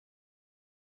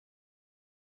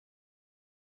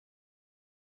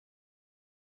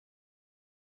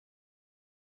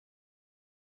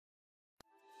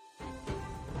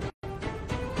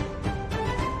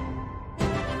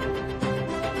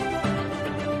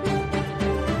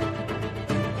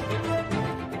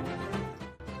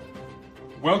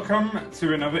Welcome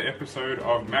to another episode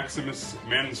of Maximus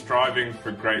Men Striving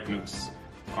for Greatness.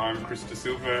 I'm Chris De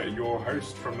Silva, your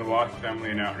host from the Life,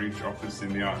 Family and Outreach Office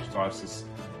in the Archdiocese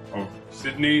of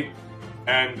Sydney.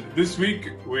 And this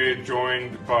week we're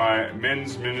joined by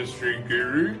men's ministry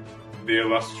guru, the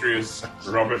illustrious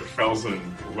Robert Felsen.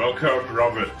 Welcome,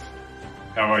 Robert.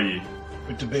 How are you?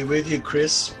 Good to be with you,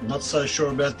 Chris. Not so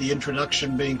sure about the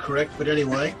introduction being correct, but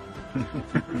anyway.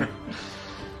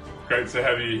 Great to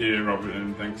have you here, Robert,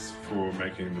 and thanks for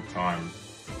making the time.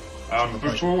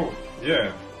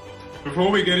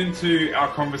 Before we get into our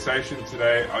conversation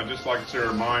today, I'd just like to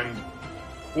remind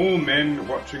all men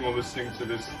watching or listening to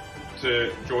this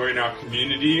to join our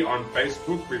community on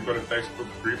Facebook. We've got a Facebook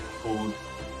group called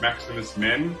Maximus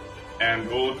Men, and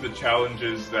all of the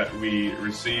challenges that we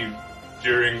receive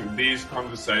during these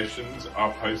conversations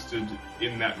are posted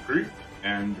in that group,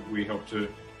 and we help to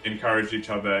encourage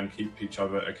each other and keep each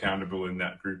other accountable in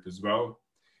that group as well.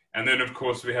 And then, of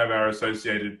course, we have our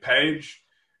associated page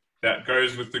that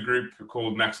goes with the group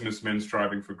called Maximus Men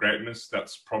Striving for Greatness.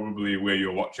 That's probably where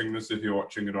you're watching this if you're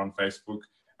watching it on Facebook.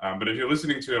 But if you're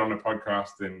listening to it on a podcast,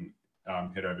 then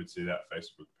head over to that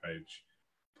Facebook page,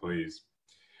 please.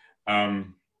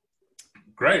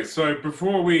 Great. So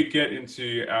before we get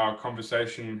into our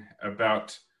conversation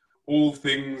about all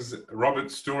things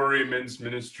Robert's story, men's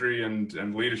ministry,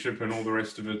 and leadership, and all the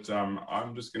rest of it,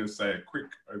 I'm just going to say a quick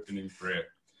opening prayer.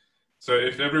 So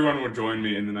if everyone will join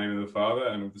me in the name of the Father,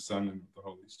 and of the Son, and of the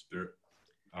Holy Spirit.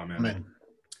 Amen. Amen.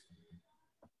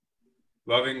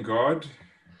 Loving God,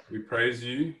 we praise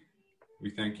you. We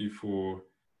thank you for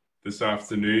this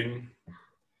afternoon.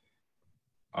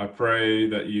 I pray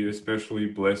that you especially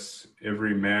bless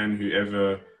every man who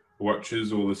ever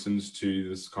watches or listens to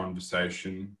this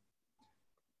conversation.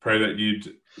 Pray that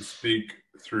you'd speak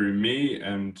through me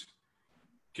and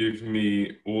give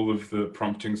me all of the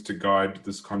promptings to guide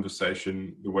this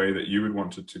conversation the way that you would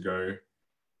want it to go,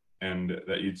 and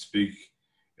that you'd speak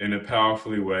in a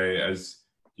powerful way as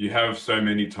you have so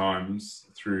many times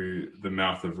through the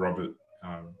mouth of Robert.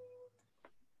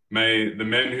 May the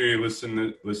men who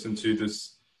listen to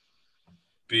this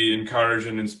be encouraged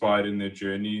and inspired in their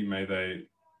journey. May they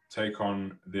take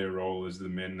on their role as the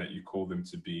men that you call them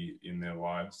to be in their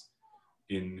lives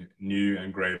in new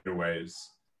and greater ways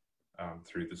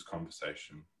through this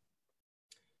conversation.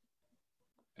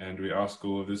 And we ask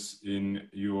all of this in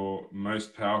your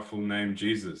most powerful name,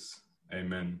 Jesus.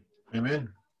 Amen. Amen. In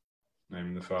the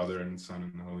name of the Father and the Son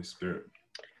and the Holy Spirit.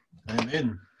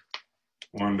 Amen.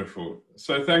 Wonderful.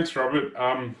 So thanks, Robert.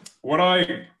 What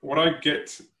I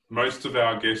get most of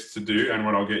our guests to do, and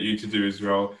what I'll get you to do as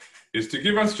well, is to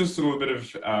give us just a little bit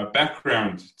of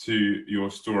background to your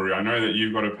story. I know that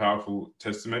you've got a powerful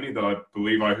testimony that I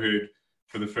believe I heard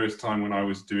for the first time when I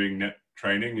was doing net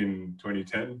training in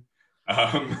 2010.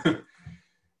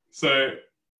 So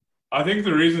I think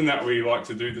the reason that we like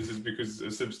to do this is because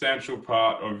a substantial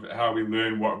part of how we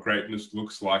learn what greatness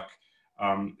looks like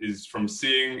is from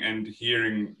seeing and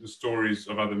hearing the stories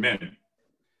of other men.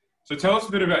 So tell us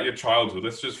a bit about your childhood.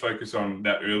 Let's just focus on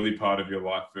that early part of your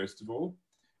life, first of all.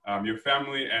 Your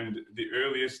family and the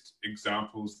earliest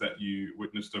examples that you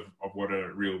witnessed of what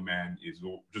a real man is,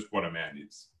 or just what a man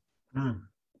is.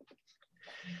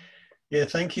 Yeah,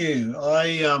 thank you.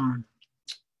 I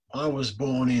was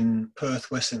born in Perth,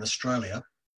 Western Australia,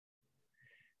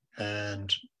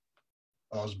 and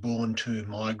I was born to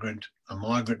a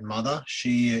migrant mother.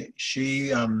 She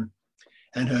and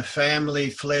her family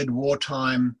fled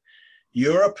wartime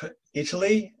Europe,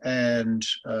 Italy, and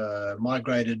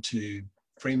migrated to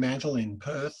Fremantle in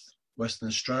Perth, Western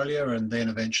Australia, and then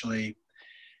eventually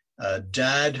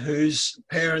Dad, whose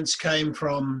parents came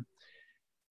from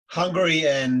Hungary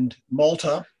and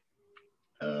Malta.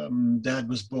 Granddad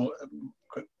was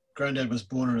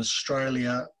born in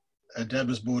Australia. Dad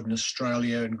was born in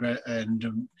Australia,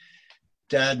 and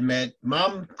Dad met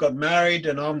Mum, got married,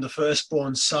 and I'm the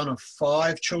firstborn son of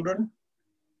 5 children.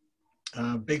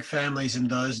 Big families in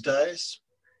those days.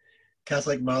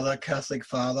 Catholic mother, Catholic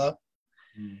father.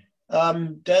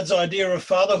 Dad's idea of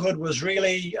fatherhood was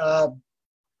really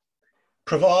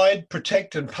provide,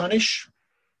 protect, and punish.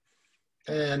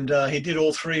 And he did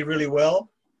all 3 really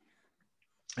well.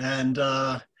 And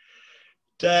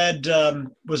Dad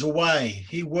was away.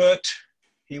 He worked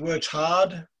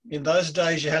hard. In those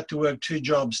days, you had to work 2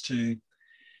 jobs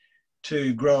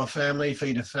to grow a family,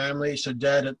 feed a family. So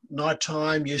Dad at night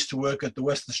time used to work at the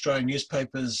West Australian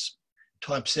newspapers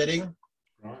typesetting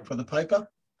for the paper.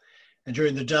 And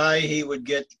during the day, he would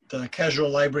get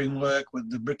casual labouring work with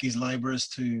the brickies labourers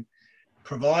to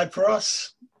provide for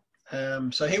us.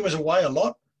 So he was away a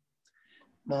lot.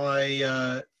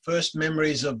 My first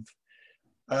memories of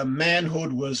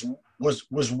manhood was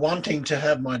wanting to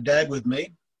have my dad with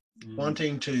me,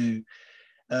 wanting to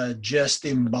just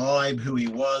imbibe who he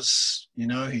was, you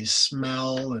know, his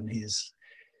smell and his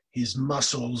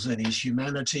muscles and his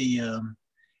humanity.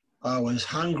 I was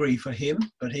hungry for him,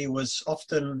 but he was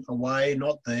often away,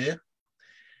 not there.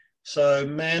 So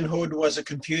manhood was a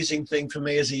confusing thing for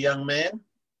me as a young man.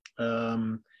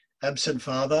 Absent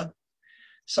father,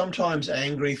 sometimes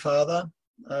angry father.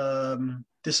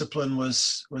 Discipline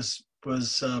was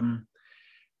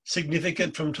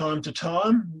significant from time to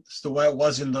time. It's the way it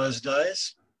was in those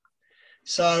days.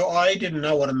 So I didn't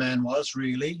know what a man was,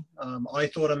 really. I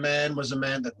thought a man was a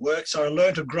man that worked. So I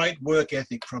learned a great work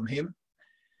ethic from him.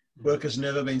 Work has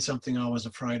never been something I was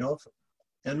afraid of.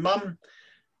 And mum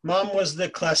was the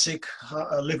classic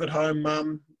live-at-home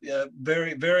mum.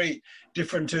 Very, very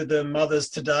different to the mothers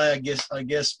today. I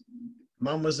guess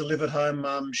mum was a live-at-home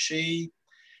mum. She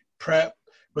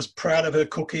was proud of her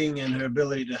cooking and her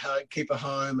ability to keep a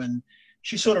home, and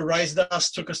she sort of raised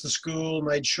us, took us to school,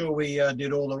 made sure we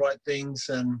did all the right things,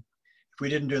 and if we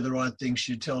didn't do the right things,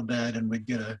 she'd tell Dad, and we'd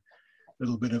get a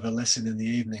little bit of a lesson in the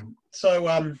evening.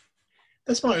 So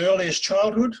that's my earliest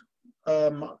childhood.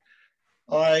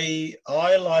 I,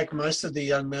 like most of the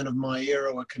young men of my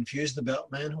era, were confused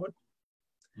about manhood.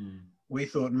 We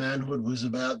thought manhood was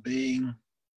about being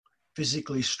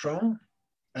physically strong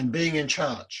and being in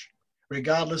charge,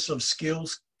 regardless of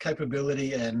skills,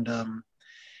 capability, and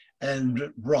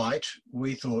right.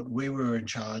 We thought we were in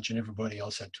charge and everybody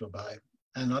else had to obey.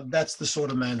 And that's the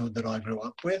sort of manhood that I grew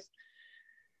up with.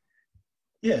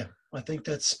 Yeah, I think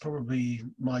that's probably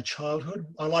my childhood.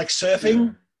 I like surfing.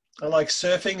 Yeah. I like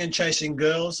surfing and chasing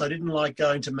girls. I didn't like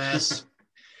going to mass.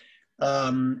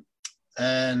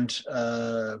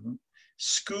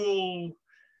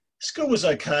 School was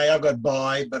okay. I got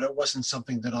by, but it wasn't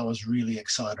something that I was really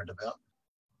excited about.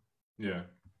 Yeah.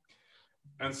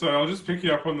 And so I'll just pick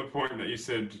you up on the point that you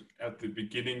said at the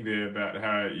beginning there about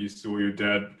how you saw your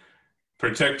dad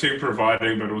protecting,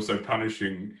 providing, but also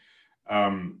punishing.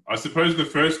 I suppose the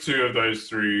first two of those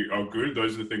three are good.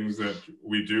 Those are things that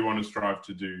we do want to strive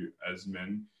to do as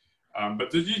men. But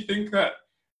did you think that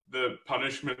the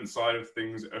punishment side of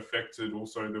things affected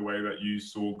also the way that you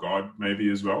saw God maybe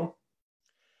as well?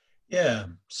 Yeah.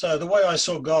 So the way I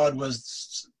saw God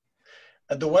was,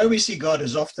 the way we see God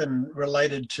is often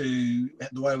related to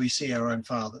the way we see our own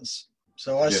fathers.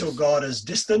 So I saw God as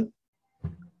distant,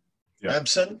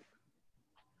 absent,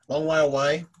 long way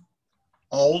away,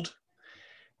 old.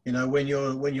 You know, when you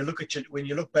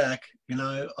look back, you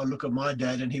know, I look at my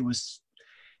dad, and he was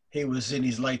in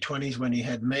his late 20s when he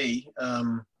had me,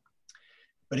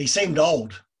 but he seemed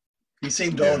old. He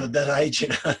seemed old at that age, you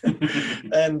know.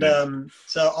 And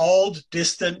so old,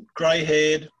 distant,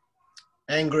 grey-haired,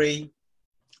 angry,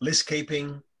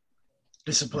 list-keeping,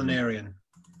 disciplinarian.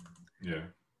 Yeah.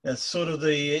 That's sort of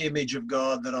the image of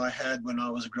God that I had when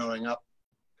I was growing up.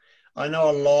 I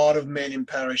know a lot of men in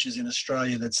parishes in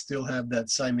Australia that still have that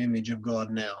same image of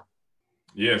God now.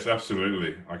 Yes,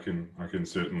 absolutely. I can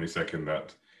certainly second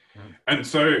that. And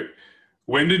so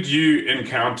when did you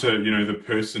encounter, you know, the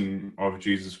person of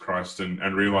Jesus Christ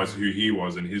and realize who he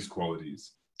was and his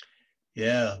qualities?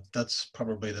 Yeah, that's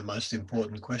probably the most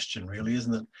important question, really,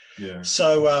 isn't it? Yeah.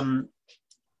 So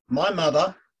my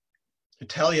mother,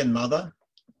 Italian mother,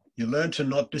 you learn to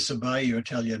not disobey your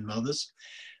Italian mothers.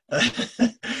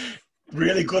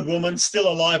 Really good woman,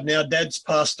 still alive now. Dad's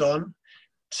passed on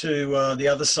to the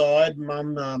other side.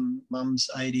 Mum's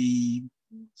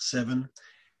 87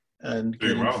 and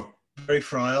getting very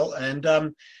frail.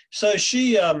 And so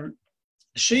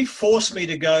she forced me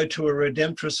to go to a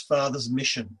Redemptorist Fathers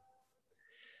mission.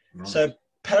 Right. So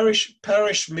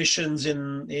parish missions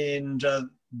in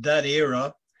that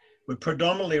era were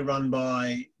predominantly run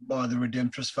by the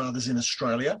Redemptorist Fathers in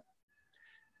Australia.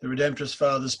 The Redemptorist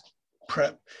Fathers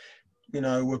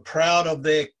were proud of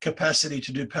their capacity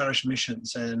to do parish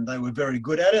missions, and they were very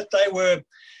good at it.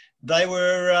 They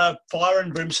were fire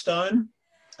and brimstone,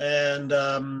 and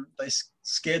they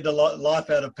scared the life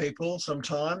out of people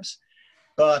sometimes,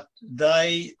 but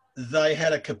they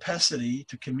had a capacity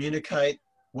to communicate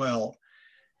well.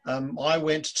 I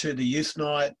went to the youth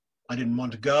night. I didn't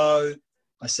want to go.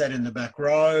 I sat in the back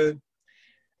row.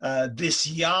 This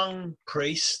young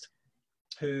priest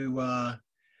who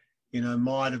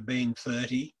might have been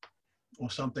 30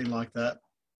 or something like that.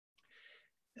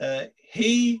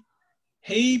 He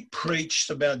preached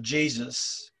about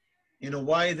Jesus in a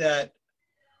way that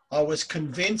I was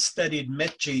convinced that he'd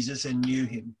met Jesus and knew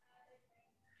him.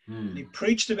 And he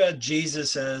preached about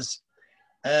Jesus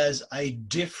as a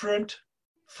different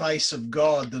face of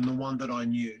God than the one that I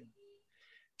knew.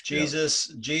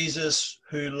 Jesus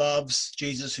who loves,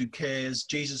 Jesus who cares,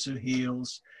 Jesus who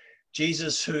heals,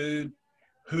 Jesus who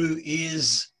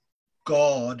is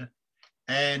God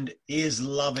and is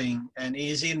loving and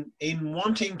is in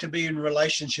wanting to be in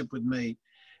relationship with me.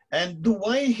 And the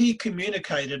way he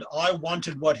communicated, I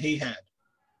wanted what he had.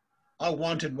 I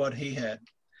wanted what he had.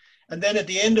 And then at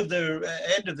the end of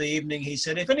the evening, he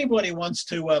said, if anybody wants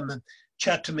to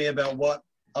chat to me about what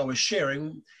I was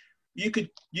sharing, you could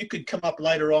come up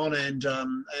later on and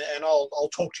I'll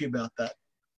talk to you about that.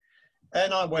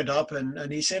 And I went up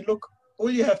and he said, look, all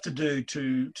you have to do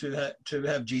to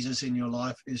have Jesus in your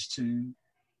life is to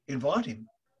invite him,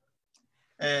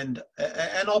 and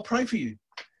I'll pray for you.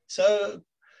 So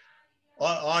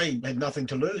I had nothing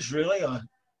to lose, really. I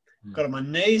got on my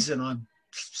knees and I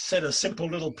said a simple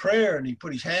little prayer, and he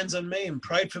put his hands on me and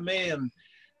prayed for me, and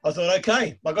I thought,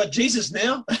 okay, I got Jesus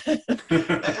now.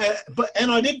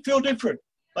 And I did feel different.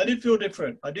 I did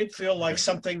feel like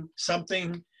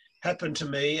something happened to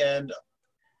me. And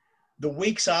the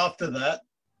weeks after that,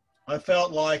 I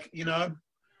felt like,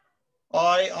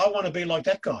 I want to be like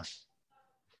that guy.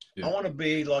 Yeah. I want to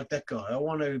be like that guy. I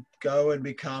want to go and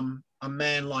become a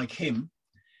man like him.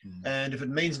 And if it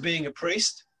means being a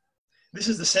priest, this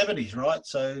is the 70s, right?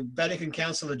 So Vatican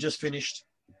Council had just finished.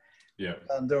 Yeah.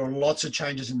 There were lots of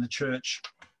changes in the church.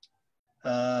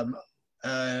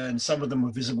 And some of them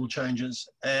were visible changes.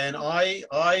 And I,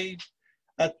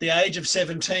 at the age of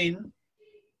 17,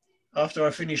 after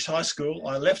I finished high school,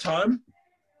 I left home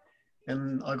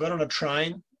and I got on a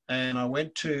train and I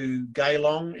went to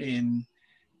Geelong in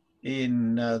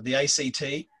the ACT,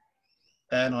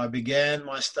 and I began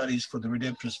my studies for the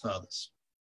Redemptorist Fathers.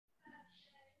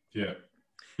 Yeah.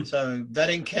 So that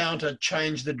encounter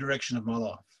changed the direction of my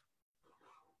life.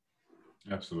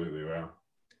 Absolutely, wow.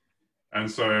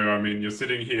 And so, I mean, you're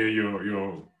sitting here,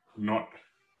 you're not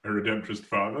a Redemptorist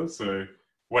father, so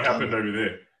what happened over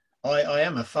there? I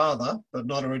am a father, but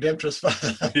not a Redemptorist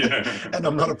father. Yeah. And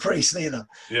I'm not a priest either.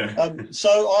 Yeah.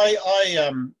 So I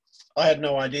had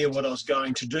no idea what I was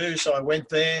going to do, so I went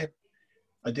there.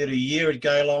 I did a year at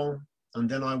Geelong, and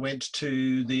then I went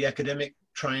to the academic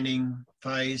training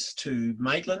phase to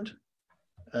Maitland,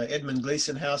 Edmund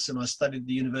Gleeson House, and I studied at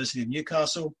the University of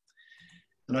Newcastle.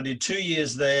 And I did 2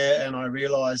 years there, and I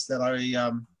realised that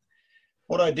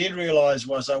what I did realise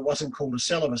was I wasn't called to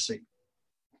celibacy.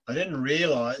 I didn't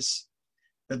realise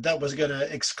that was going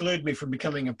to exclude me from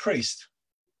becoming a priest.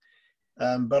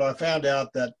 But I found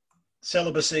out that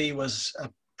celibacy was a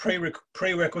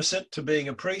prerequisite to being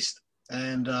a priest.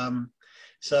 And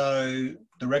so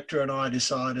the rector and I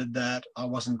decided that I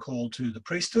wasn't called to the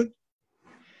priesthood.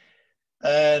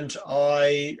 And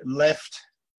I left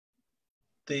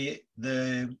the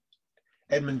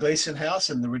Edmund Gleeson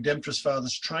House and the Redemptorist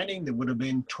Fathers training. There would have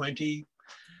been 20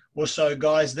 or so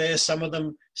guys there. Some of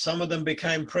them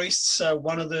became priests.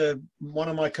 One of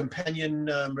my companion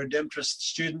Redemptorist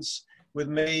students with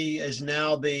me is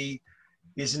now the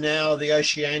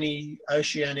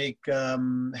oceanic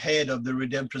head of the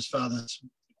Redemptorist Fathers,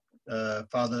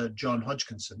 Father John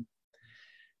Hodgkinson.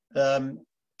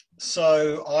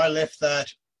 So I left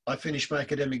that. I finished my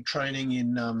academic training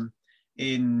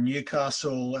in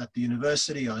Newcastle at the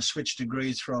university. I switched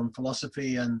degrees from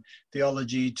philosophy and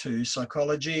theology to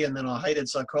psychology, and then I hated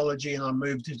psychology and I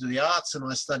moved into the arts and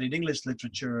I studied English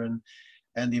literature and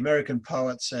the American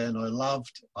poets, and I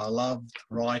loved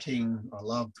writing. I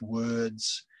loved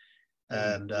words,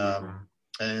 and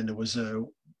it was a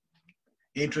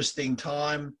interesting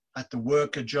time. I had to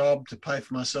work a job to pay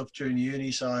for myself during uni,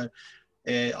 so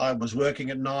I was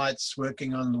working at nights,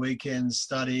 working on the weekends,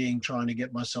 studying, trying to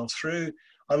get myself through.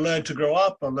 I learned to grow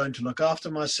up. I learned to look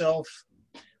after myself.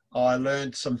 I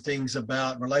learned some things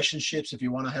about relationships. If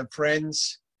you want to have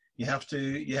friends, you have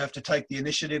to take the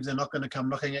initiative. They're not going to come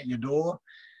knocking at your door.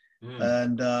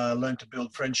 And learned to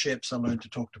build friendships. I learned to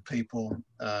talk to people.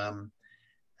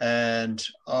 And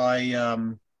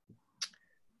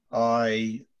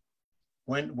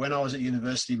when I was at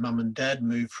university, Mum and Dad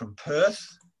moved from Perth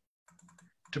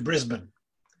to Brisbane.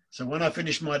 So when I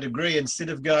finished my degree, instead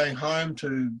of going home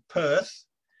to Perth,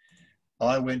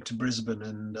 I went to Brisbane,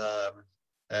 and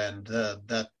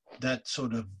that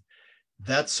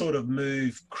sort of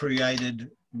move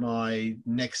created my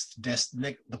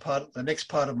the next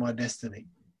part of my destiny.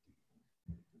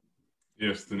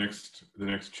 Yes, the next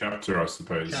chapter, I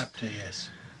suppose. Chapter, yes.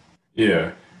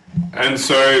 Yeah, and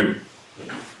so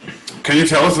can you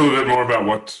tell us a little bit more about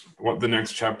what the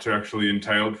next chapter actually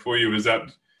entailed for you? Is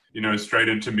that straight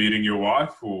into meeting your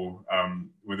wife, or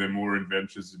were there more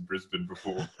adventures in Brisbane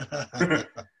before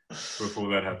before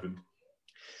that happened?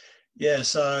 Yeah,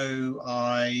 so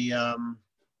I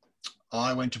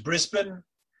I went to Brisbane.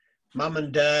 Mum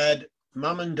and Dad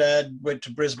went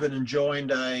to Brisbane and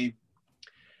joined a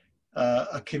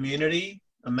community,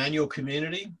 a manual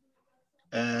community.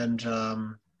 And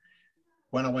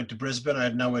when I went to Brisbane, I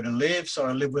had nowhere to live, so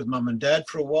I lived with Mum and Dad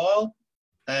for a while.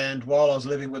 And while I was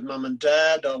living with Mum and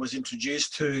Dad, I was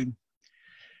introduced to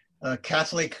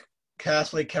Catholic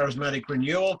Charismatic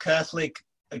Renewal, Catholic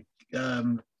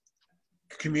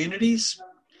communities.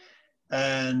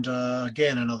 And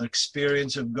again, another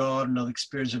experience of God, another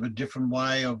experience of a different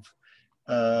way of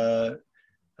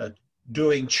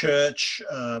doing church.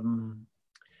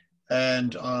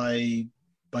 And I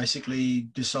basically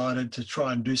decided to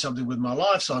try and do something with my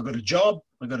life. So I got a job.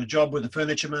 I got a job with a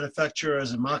furniture manufacturer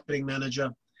as a marketing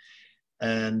manager.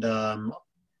 And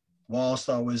whilst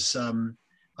I was,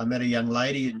 I met a young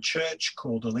lady in church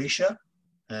called Alicia,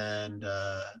 and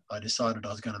I decided I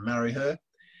was going to marry her.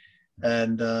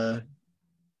 And a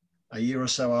year or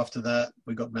so after that,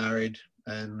 we got married,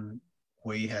 and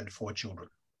we had 4 children.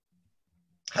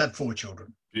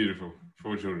 Beautiful.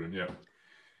 4 children, yeah.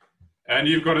 And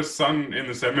you've got a son in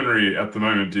the seminary at the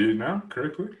moment, do you now,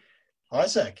 correctly?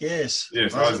 Isaac, yes.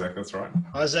 Yes, Isaac, that's right.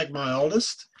 Isaac, my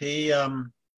oldest, he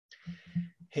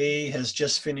has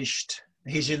just finished.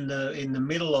 He's in the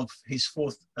middle of his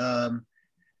fourth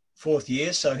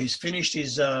year, so he's finished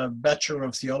his Bachelor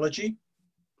of Theology.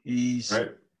 He's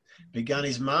begun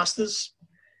his Master's.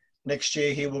 Next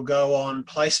year he will go on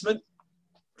placement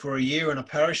for a year in a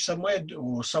parish somewhere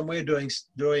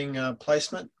doing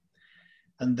placement,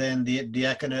 and then the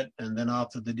diaconate, and then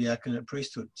after the diaconate,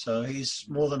 priesthood. So he's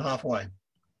more than halfway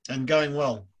and going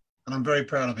well, and I'm very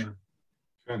proud of him.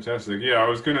 Fantastic. Yeah, I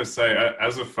was going to say,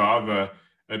 as a father,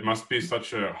 it must be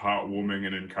such a heartwarming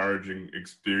and encouraging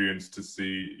experience to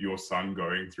see your son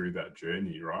going through that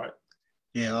journey, right?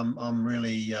 Yeah, I'm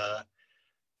really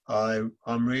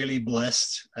I'm really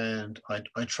blessed, and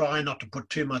I try not to put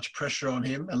too much pressure on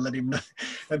him and let him know,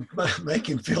 and make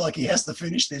him feel like he has to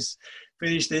finish this.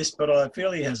 But I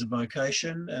feel he has a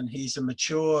vocation, and he's a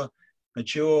mature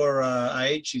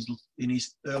age. He's in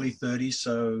his early 30s,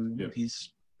 so yep.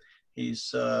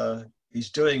 He's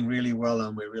doing really well,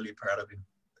 and we're really proud of him.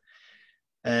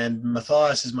 And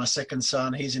Matthias is my second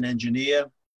son. He's an engineer.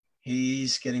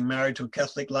 He's getting married to a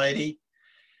Catholic lady,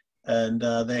 and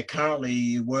they're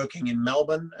currently working in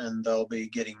Melbourne, and they'll be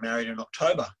getting married in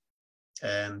October.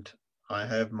 And I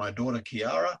have my daughter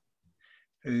Kiara,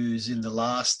 who's in the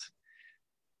last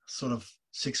sort of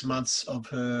 6 months of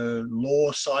her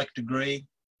law psych degree.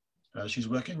 She's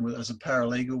working as a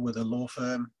paralegal with a law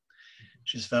firm.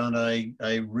 She's found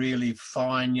a really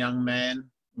fine young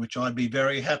man, which I'd be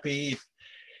very happy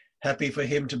for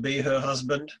him to be her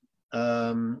husband,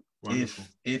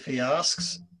 if he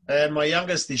asks. And my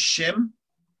youngest is Shem.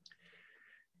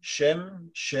 Shem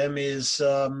is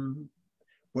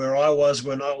where I was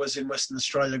when I was in Western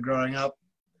Australia growing up,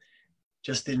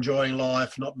 just enjoying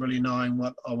life, not really knowing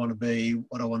what I want to be,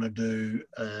 what I want to do,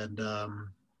 and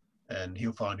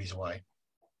he'll find his way.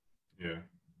 Yeah.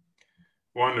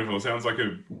 Wonderful. Sounds like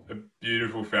a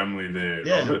beautiful family there.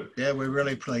 Yeah, Robert. Yeah, we're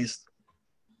really pleased.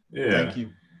 Yeah. Thank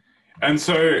you. And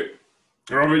so,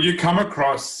 Robert, you come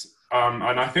across,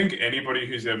 and I think anybody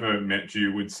who's ever met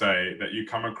you would say that you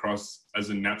come across as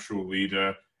a natural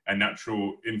leader, a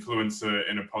natural influencer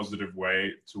in a positive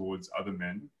way towards other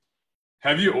men.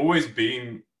 Have you always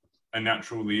been a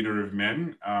natural leader of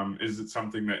men? Is it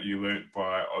something that you learnt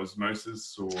by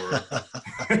osmosis, or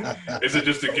is it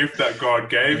just a gift that God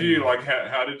gave you? Like,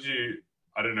 how did you,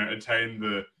 I don't know, attain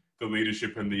the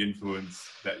leadership and the influence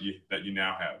that you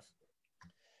now have?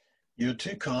 You're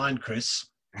too kind, Chris.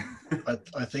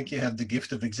 I think you have the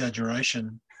gift of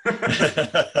exaggeration.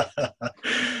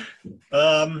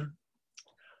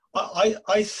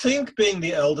 I think being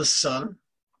the eldest son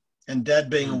and Dad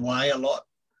being away a lot,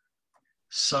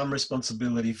 some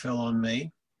responsibility fell on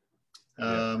me.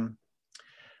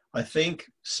 I think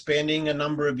spending a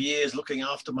number of years looking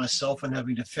after myself and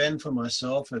having to fend for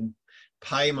myself and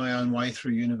pay my own way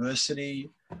through university,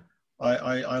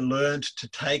 I learned to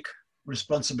take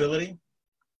responsibility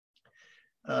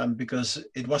because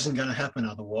it wasn't going to happen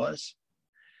otherwise.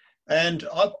 And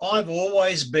I've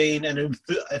always been an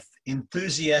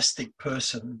enthusiastic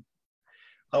person.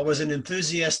 I was an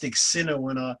enthusiastic sinner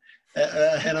and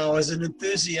I was an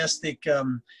enthusiastic,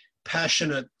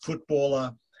 passionate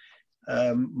footballer.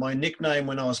 My nickname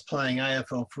when I was playing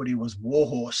AFL footy was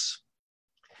Warhorse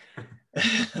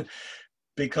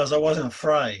because I wasn't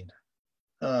afraid.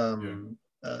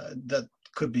 That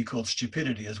could be called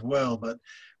stupidity as well, but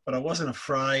I wasn't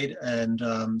afraid. And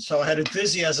so I had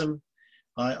enthusiasm.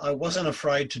 I wasn't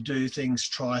afraid to do things,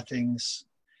 try things.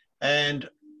 And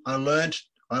I learned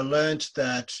I learned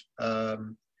that a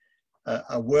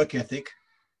work ethic,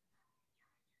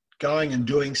 going and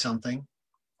doing something,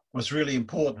 was really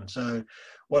important. So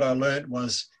what I learned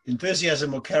was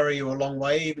enthusiasm will carry you a long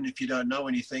way, even if you don't know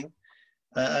anything.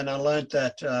 And I learned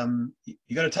that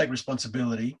you got to take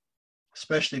responsibility,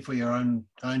 especially for your own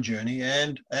journey,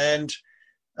 and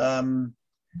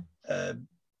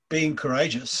being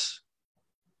courageous.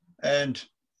 And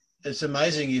it's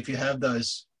amazing if you have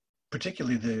those,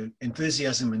 particularly the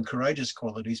enthusiasm and courageous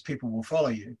qualities, people will follow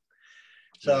you.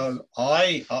 So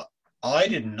I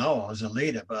didn't know I was a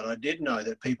leader, but I did know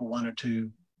that people wanted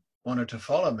to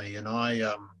follow me, and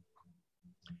I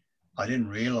didn't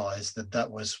realize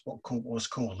that was what was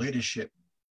called leadership,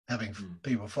 having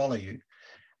people follow you.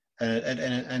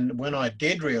 And when I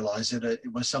did realize it,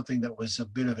 it was something that was a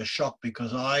bit of a shock,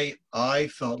 because I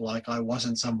felt like I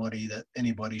wasn't somebody that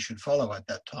anybody should follow at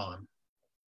that time.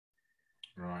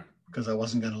 Right. Because I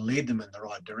wasn't going to lead them in the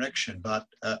right direction. But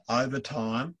over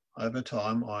time, I've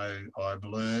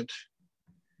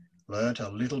learnt a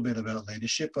little bit about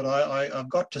leadership, but I've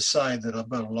got to say that I've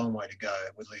got a long way to go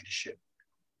with leadership.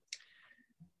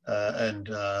 And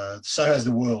so has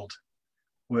the world.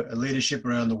 Leadership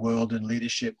around the world and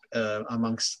leadership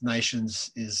amongst nations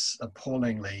is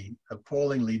appallingly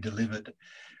delivered.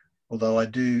 Although I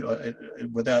do,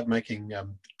 without making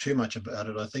too much about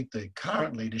it, I think the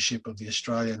current leadership of the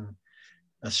Australian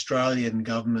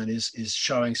government is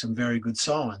showing some very good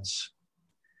signs.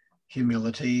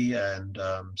 Humility and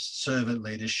servant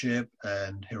leadership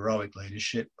and heroic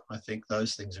leadership. I think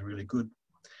those things are really good.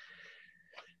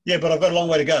 Yeah, but I've got a long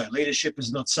way to go. Leadership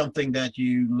is not something that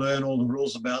you learn all the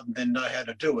rules about and then know how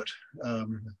to do it.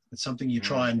 It's something you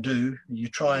try and do. You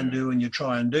try and do and you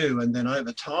try and do. And then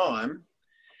over time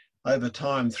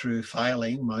through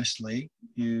failing mostly,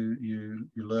 you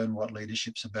learn what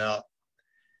leadership's about.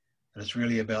 And it's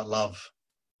really about love,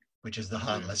 which is the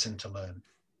hard lesson to learn.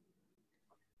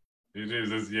 It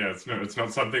is, yeah. It's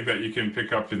not something that you can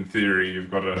pick up in theory. You've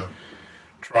got to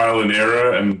trial and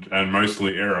error, and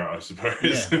mostly error, I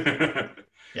suppose.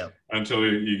 Yeah. Until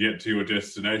you get to your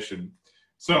destination.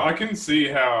 So I can see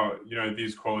how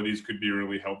these qualities could be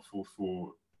really helpful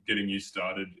for getting you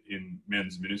started in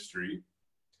men's ministry.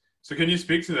 So can you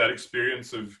speak to that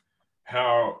experience of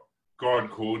how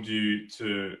God called you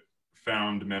to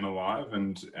found Men Alive,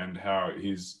 and how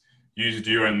He's used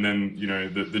you, and then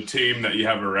the team that you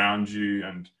have around you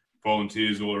and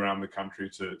volunteers all around the country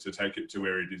to take it to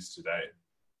where it is today?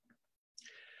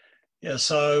 Yeah,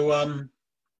 so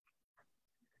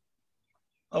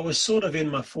I was sort of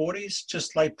in my 40s,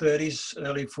 just late 30s,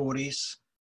 early 40s,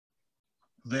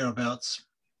 thereabouts.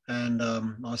 And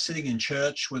I was sitting in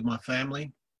church with my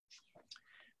family.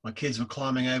 My kids were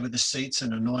climbing over the seats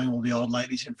and annoying all the old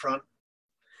ladies in front.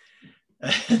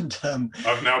 And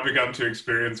I've now begun to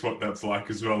experience what that's like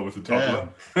as well with a toddler.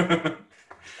 Yeah.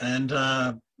 And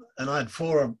I had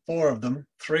four of them.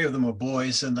 Three of them were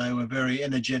boys, and they were very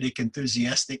energetic,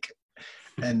 enthusiastic,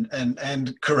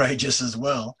 and courageous as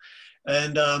well.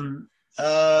 And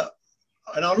I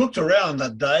looked around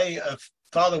that day.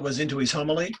 Father was into his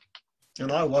homily,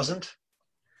 and I wasn't.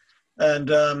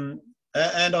 And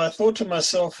I thought to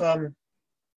myself, where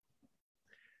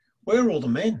are all the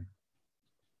men?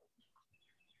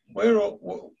 We were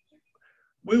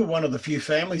one of the few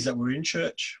families that were in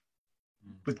church,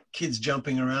 with kids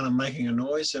jumping around and making a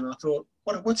noise. And I thought,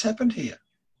 what's happened here?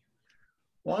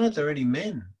 Why aren't there any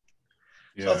men?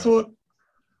 Yeah. So I thought,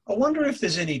 I wonder if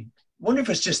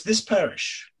it's just this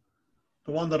parish,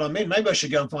 the one that I'm in. Maybe I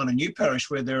should go and find a new parish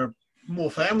where there are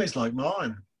more families like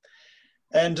mine.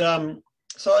 And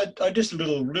so I did a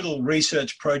little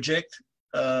research project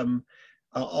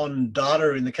on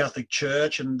data in the Catholic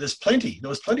Church, and there was plenty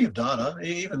of data.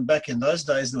 Even back in those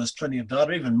days, there was plenty of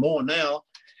data, even more now.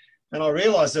 And I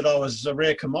realized that I was a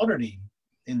rare commodity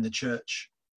in the church,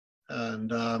 and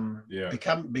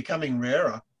becoming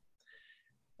rarer.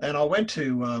 And I went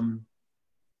to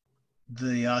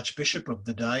the Archbishop of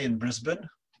the day in Brisbane,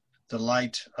 the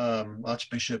late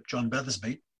Archbishop John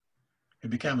Bathersby, who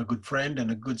became a good friend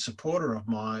and a good supporter of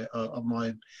my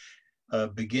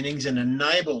beginnings, and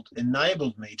enabled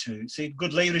me to see.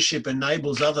 Good leadership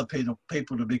enables other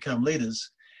people to become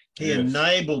leaders. He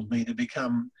enabled me to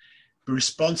become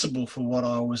responsible for what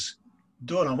I was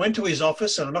doing. I went to his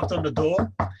office and I knocked on the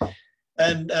door,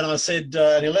 and I said,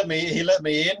 and he let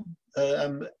me in.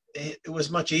 It was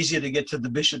much easier to get to the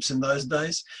bishops in those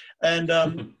days, and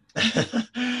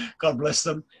God bless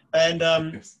them. And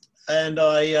I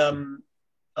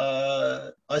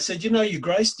said, Your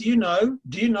Grace, do you know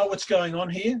what's going on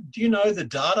here? Do you know the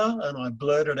data? And I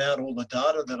blurted out all the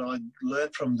data that I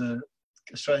learned from the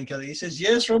Australian Catholic. He says,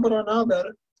 yes, Robert, I know about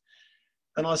it.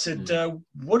 And I said,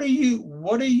 what are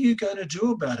you going to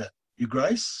do about it, Your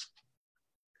Grace?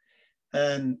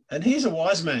 And he's a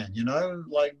wise man, you know,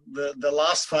 like the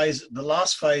last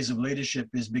phase of leadership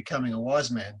is becoming a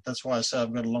wise man. That's why I say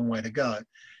I've got a long way to go.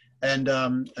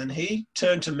 And he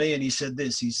turned to me and he said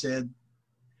this. He said,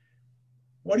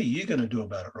 what are you going to do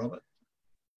about it, Robert?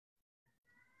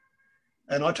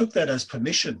 And I took that as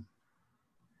permission.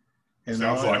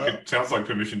 Sounds like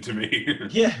permission to me.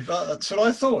 Yeah, that's what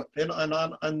I thought.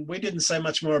 And we didn't say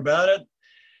much more about it.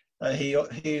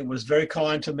 He was very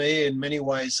kind to me in many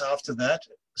ways after that,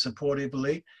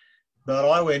 supportively. But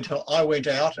I went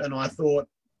out and I thought,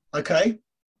 okay,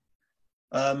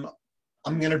 I'm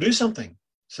going to do something.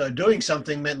 So doing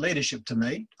something meant leadership to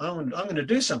me. I'm going to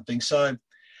do something. So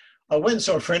I went and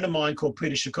saw a friend of mine called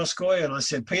Peter Shakoskoy, and I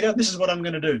said, Peter, this is what I'm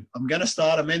going to do. I'm going to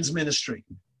start a men's ministry.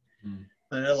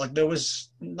 Like there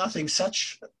was nothing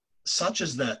such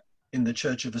as that in the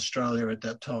Church of Australia at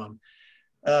that time.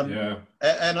 And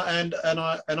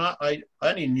I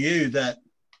only knew that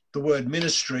the word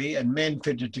ministry and men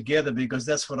fitted together because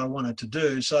that's what I wanted to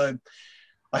do. So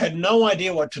I had no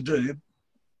idea what to do,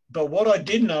 but what I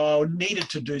did know, I needed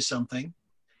to do something.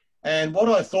 And what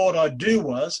I thought I'd do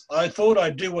was, I thought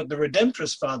I'd do what the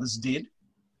Redemptorist Fathers did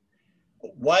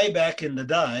way back in the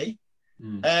day,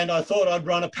 and I thought I'd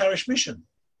run a parish mission.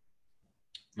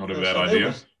 Not a bad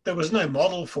idea. There was no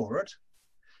model for it,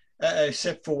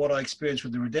 except for what I experienced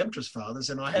with the Redemptorist Fathers,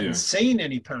 and I hadn't seen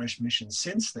any parish missions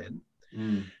since then.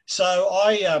 So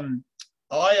I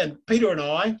and Peter and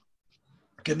I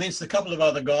convinced a couple of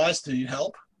other guys to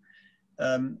help,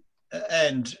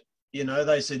 and you know,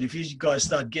 they said, if you guys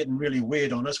start getting really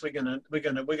weird on us, we're gonna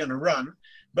run.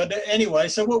 But anyway,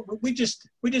 so we just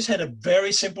had a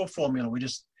very simple formula. We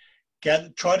just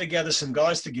tried to gather some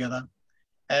guys together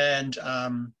and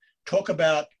talk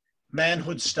about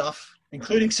manhood stuff,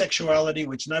 including sexuality,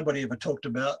 which nobody ever talked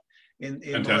about in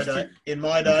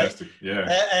my day. Fantastic. Yeah.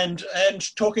 And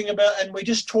talking about, and we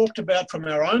just talked about from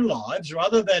our own lives,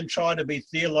 rather than try to be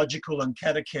theological and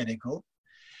catechetical.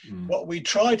 What we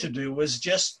tried to do was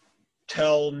just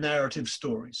tell narrative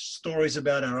stories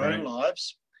about our own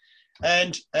lives,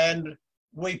 and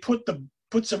we put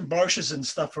some brochures and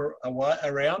stuff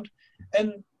around,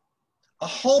 and a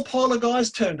whole pile of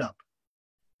guys turned up,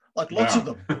 like lots of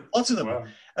them. Wow.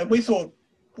 And we thought,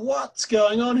 what's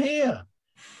going on here?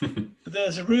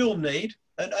 There's a real need,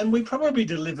 and we probably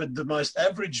delivered the most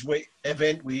average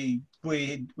event we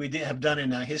did have done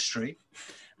in our history.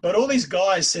 But all these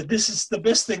guys said, this is the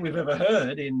best thing we've ever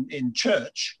heard in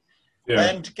church. Yeah.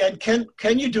 And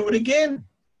can you do it again?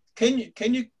 Can you?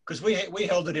 Because we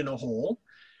held it in a hall,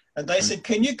 and they said,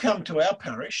 can you come to our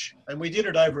parish? And we did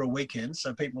it over a weekend,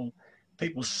 so people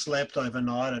slept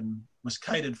overnight and was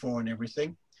catered for and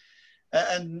everything.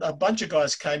 And a bunch of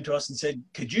guys came to us and said,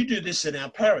 could you do this in our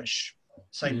parish,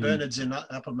 St. Bernard's in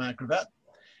Upper Mount Gravatt?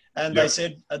 And they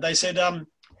said,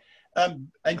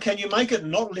 and can you make it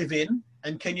not live in?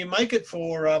 And can you make it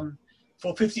for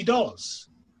 $50?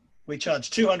 We charge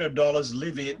 $200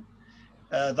 live in.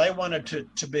 They wanted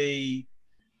to be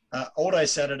all day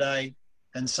Saturday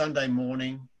and Sunday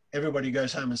morning. Everybody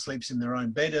goes home and sleeps in their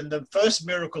own bed. And the first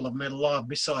miracle of Men Alive,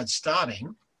 besides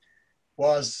starting,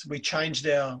 was we changed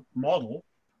our model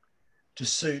to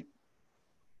suit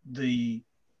the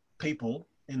people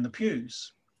in the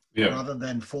pews, rather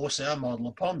than force our model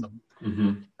upon them.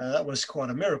 That was quite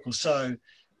a miracle. So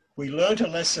we learned a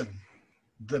lesson.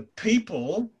 The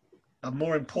people are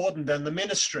more important than the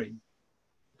ministry.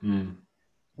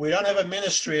 We don't have a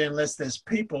ministry unless there's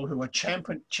people who are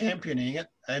championing it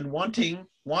and wanting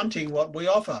what we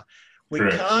offer. We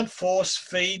can't force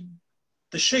feed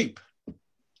the sheep.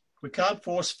 We can't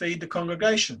force feed the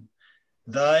congregation.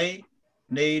 They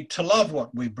need to love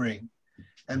what we bring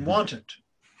and want it.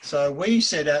 So we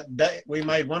said that we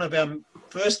made one of our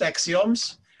first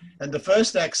axioms, and the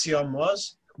first axiom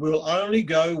was, we'll only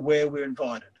go where we're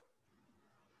invited.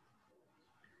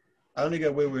 Only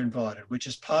go where we're invited, which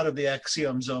is part of the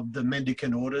axioms of the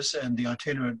mendicant orders and the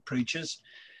itinerant preachers.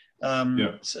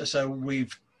 So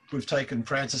we've taken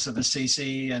Francis of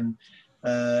Assisi and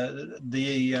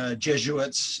the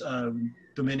Jesuits,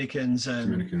 Dominicans,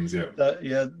 and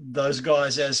those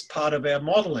guys as part of our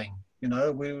modelling. You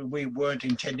know, we weren't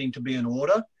intending to be an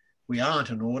order. We aren't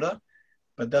an order,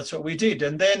 but that's what we did.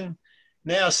 And then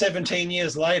now, 17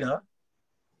 years later,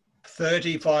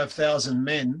 35,000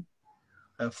 men,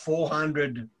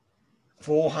 400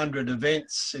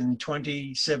 events in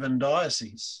 27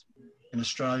 dioceses in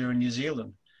Australia and New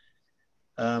Zealand.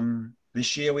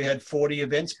 This year we had 40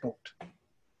 events booked.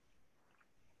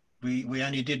 we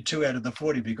only did 2 out of the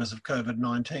 40 because of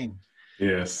COVID-19.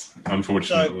 Yes,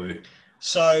 unfortunately.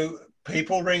 So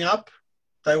people ring up.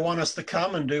 They want us to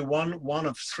come and do one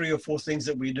of 3 or 4 things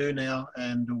that we do now,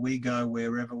 and we go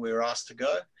wherever we're asked to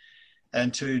go.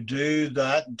 And to do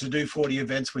 40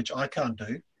 events, which I can't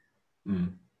do,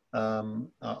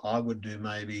 I would do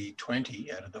maybe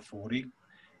 20 out of the 40.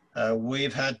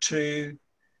 We've had to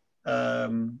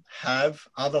have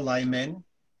other laymen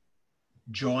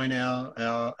join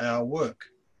our work,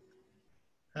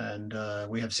 and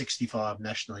we have 65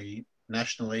 nationally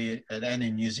and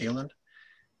in New Zealand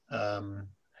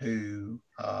who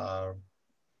are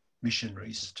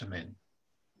missionaries to men.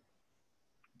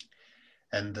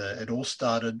 And it all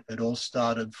started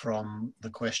from the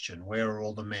question, where are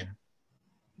all the men?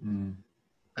 And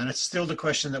it's still the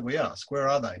question that we ask, where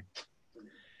are they?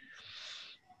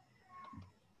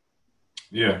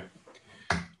 Yeah.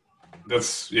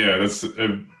 That's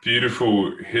a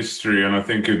beautiful history, and I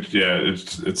think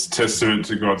it's testament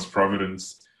to God's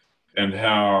providence and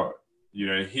how, you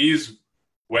know, he's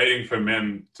waiting for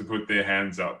men to put their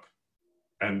hands up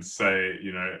and say,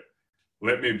 you know,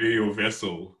 let me be your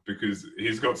vessel, because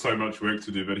he's got so much work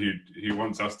to do, but he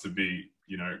wants us to be,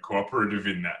 you know, cooperative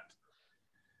in that.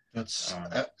 That's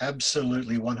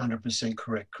absolutely 100%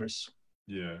 correct, Chris.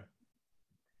 Yeah.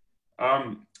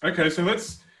 Okay, so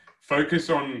let's focus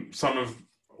on some of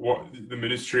what the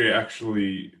ministry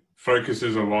actually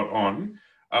focuses a lot on.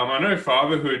 I know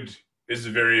fatherhood is a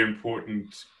very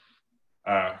important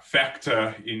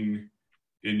factor in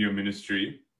your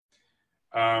ministry.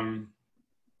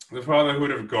 The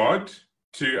fatherhood of God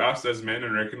to us as men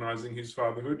and recognizing his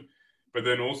fatherhood, but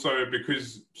then also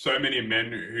because so many men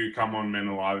who come on Men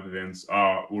Alive events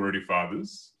are already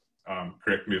fathers.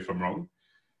 Correct me if I'm wrong.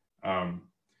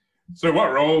 So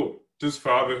what role does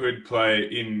fatherhood play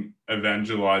in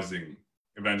evangelizing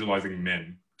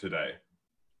men today?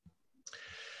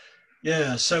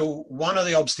 Yeah, so one of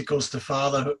the obstacles to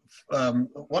fatherhood,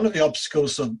 one of the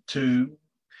obstacles to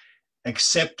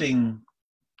accepting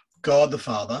God the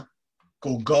Father,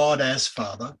 or God as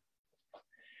Father,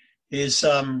 is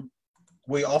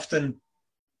we often,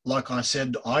 like I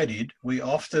said, we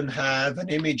often have an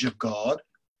image of God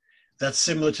that's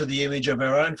similar to the image of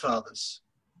our own fathers.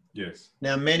 Yes.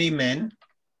 Now, many men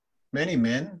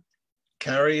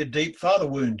carry a deep father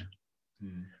wound,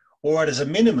 or as a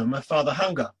minimum, a father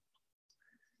hunger.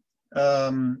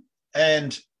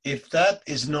 And if that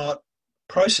is not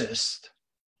processed,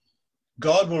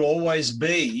 God will always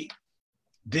be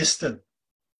distant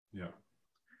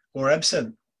or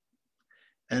absent.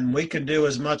 And we can do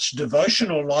as much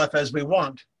devotional life as we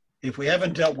want. If we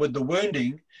haven't dealt with the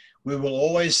wounding, we will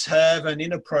always have an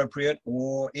inappropriate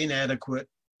or inadequate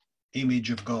image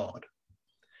of God.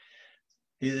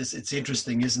 It's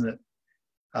interesting, isn't it?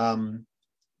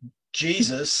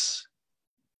 Jesus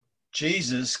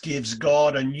gives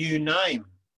God a new name.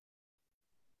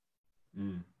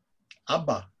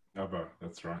 Abba. Abba,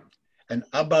 that's right. And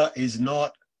Abba is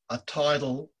not a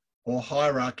title or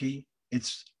hierarchy,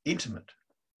 it's intimate.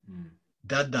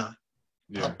 Dada,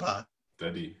 Papa,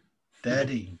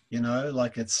 Daddy, you know,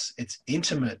 like it's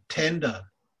intimate, tender,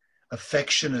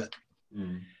 affectionate.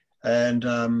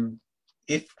 And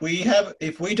if we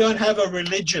don't have a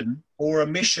religion or a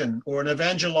mission or an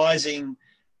evangelizing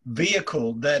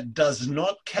vehicle that does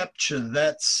not capture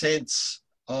that sense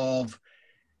of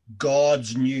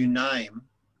God's new name,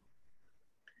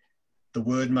 the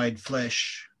Word made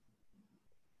flesh,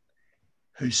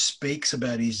 who speaks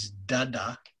about his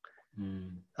Dada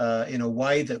in a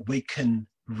way that we can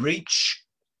reach,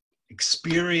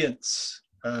 experience,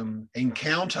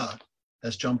 encounter,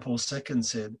 as John Paul II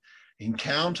said,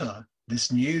 encounter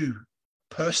this new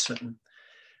person,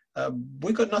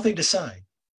 we've got nothing to say.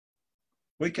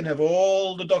 We can have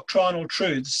all the doctrinal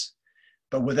truths,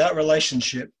 but without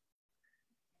relationship,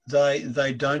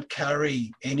 they don't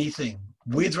carry anything.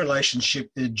 With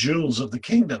relationship, they're jewels of the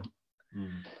kingdom.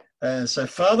 So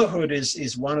fatherhood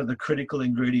is one of the critical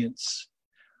ingredients.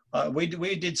 We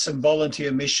did some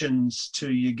volunteer missions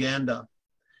to Uganda,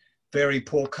 very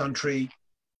poor country.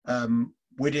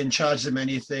 We didn't charge them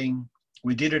anything.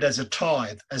 We did it as a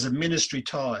tithe, as a ministry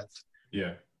tithe.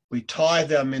 Yeah. We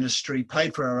tithed our ministry,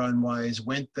 paid for our own ways,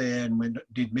 went there and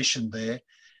did mission there.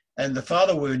 And the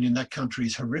father wound in that country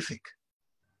is horrific.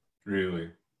 Really?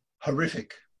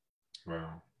 Horrific.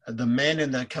 Wow. The men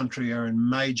in that country are in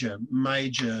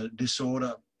major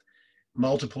disorder,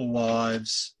 multiple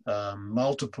wives,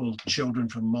 multiple children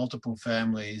from multiple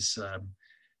families,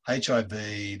 HIV,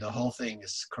 the whole thing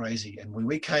is crazy. And when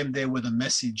we came there with a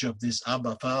message of this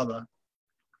Abba Father,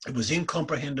 it was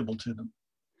incomprehensible to them.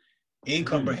 And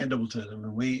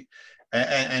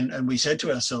And we said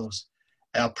to ourselves,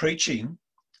 our preaching,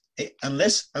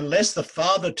 unless the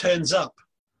Father turns up,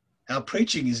 our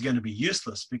preaching is going to be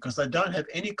useless, because they don't have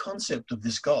any concept of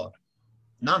this God.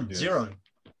 None, yes. Zero.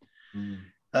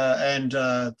 And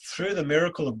through the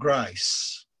miracle of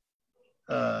grace,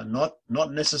 not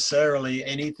necessarily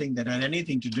anything that had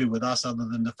anything to do with us other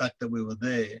than the fact that we were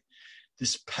there,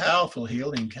 this powerful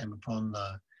healing came upon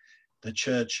the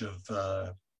church of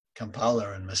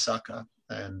Kampala and Masaka.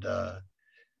 And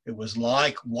it was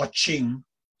like watching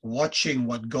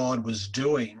what God was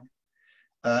doing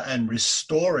and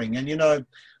restoring. And, you know,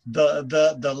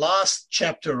 the last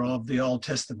chapter of the Old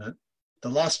Testament, the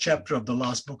last chapter of the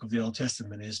last book of the Old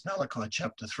Testament is Malachi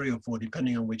chapter 3 or 4,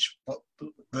 depending on which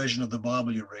version of the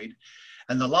Bible you read.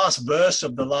 And the last verse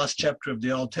of the last chapter of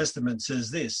the Old Testament says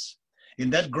this: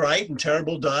 in that great and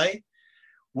terrible day,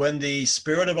 when the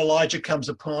spirit of Elijah comes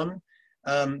upon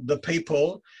the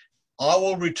people, I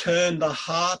will return the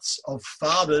hearts of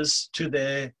fathers to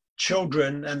their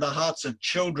children and the hearts of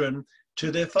children to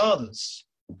their fathers.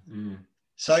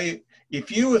 So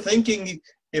if you were thinking,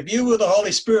 if you were the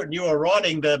Holy Spirit and you were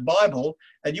writing the Bible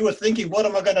and you were thinking,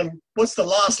 what's the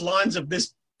last lines of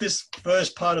this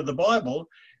first part of the Bible?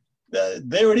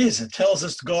 There it is. It tells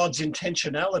us God's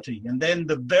intentionality. And then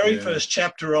the very first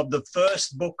chapter of the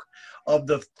first book of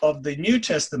the New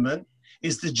Testament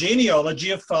is the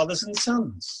genealogy of fathers and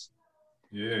sons.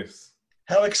 Yes.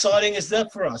 How exciting is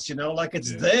that for us? You know, like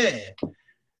it's there.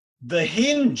 The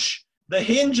hinge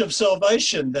of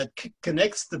salvation that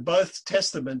connects the both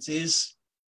testaments is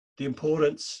the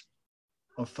importance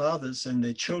of fathers and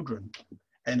their children.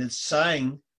 And it's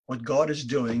saying what God is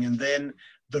doing. And then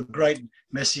the great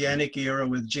messianic era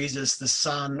with Jesus, the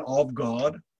Son of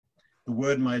God, the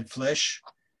Word made flesh,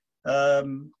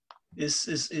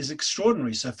 is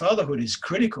extraordinary. So fatherhood is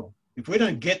critical. If we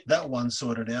don't get that one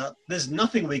sorted out, there's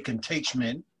nothing we can teach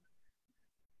men.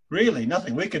 Really,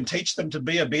 nothing. We can teach them to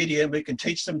be obedient. We can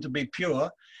teach them to be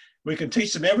pure. We can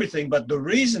teach them everything. But the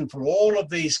reason for all of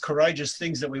these courageous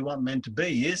things that we want men to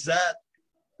be is that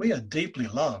we are deeply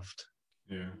loved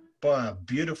by a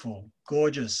beautiful,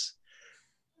 gorgeous,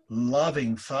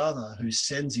 loving Father who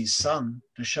sends his Son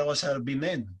to show us how to be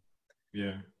men.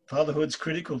 Yeah. Fatherhood's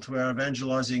critical to our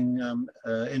evangelizing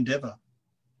endeavor.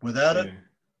 Without it,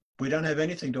 we don't have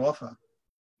anything to offer.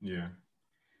 Yeah.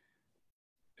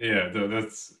 Yeah,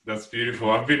 that's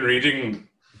beautiful. I've been reading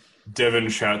Devon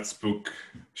Schatz's book,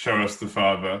 Show Us the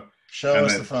Father. Show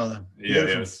Us the Father.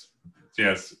 Yes.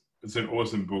 It's an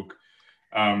awesome book.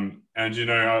 And, you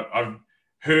know, I've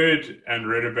heard and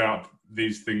read about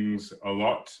these things a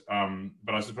lot,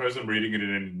 but I suppose I'm reading it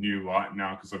in a new light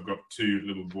now because I've got two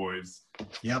little boys.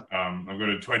 Yep. I've got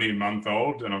a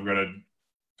 20-month-old and I've got an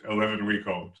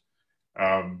 11-week-old.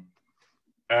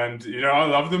 And, you know, I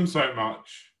love them so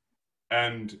much.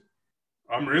 And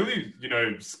I'm really, you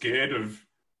know, scared of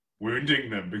wounding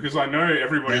them because I know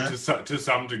everybody to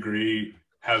some degree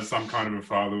has some kind of a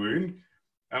father wound.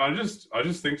 And I just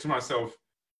think to myself,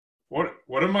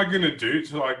 what am I going to do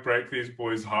to like break these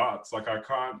boys' hearts? Like I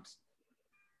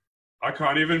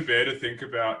can't even bear to think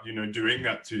about, you know, doing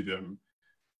that to them.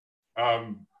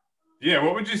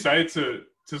 What would you say to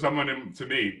someone in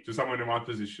my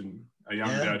position, a young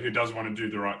dad who does want to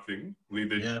do the right thing, lead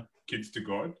their kids to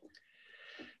God?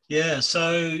 Yeah,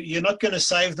 so you're not going to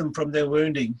save them from their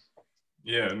wounding.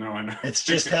 Yeah, no, I know. It's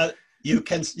just how you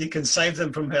can save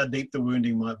them from how deep the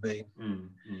wounding might be.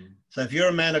 So if you're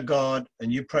a man of God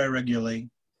and you pray regularly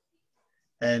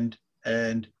and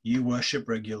you worship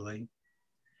regularly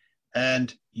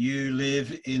and you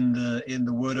live in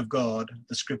the Word of God,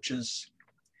 the Scriptures,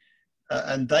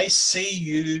 and they see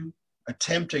you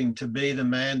attempting to be the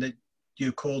man that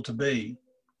you're called to be,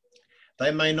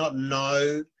 they may not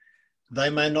know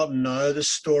the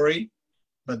story,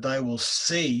 but they will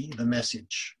see the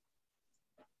message,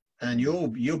 and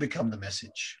you'll become the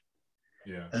message.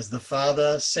 Yeah. As the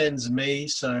Father sends me,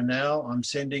 so now I'm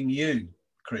sending you,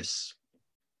 Chris.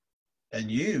 And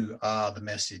you are the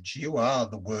message. You are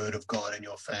the Word of God in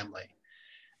your family.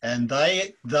 And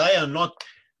they are not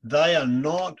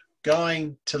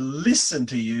going to listen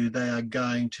to you. They are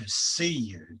going to see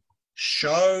you.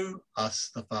 Show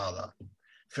us the Father,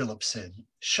 Philip said.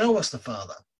 Show us the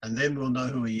Father, and then we'll know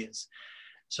who he is.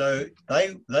 So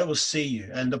they will see you.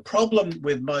 And the problem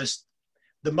with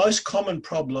the most common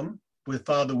problem with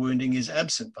father wounding is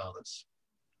absent fathers.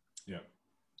 Yeah.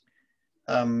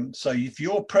 So if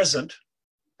you're present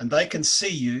and they can see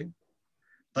you,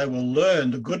 they will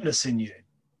learn the goodness in you.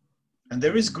 And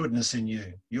there is goodness in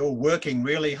you. You're working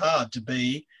really hard to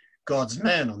be God's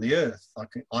man on the earth.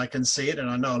 I can see it, and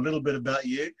I know a little bit about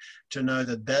you to know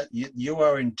that you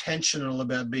are intentional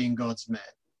about being God's man.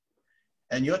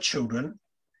 And your children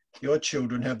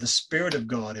have the Spirit of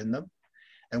God in them.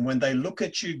 And when they look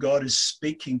at you, God is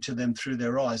speaking to them through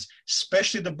their eyes,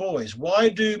 especially the boys. Why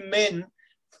do men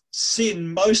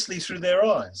sin mostly through their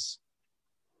eyes?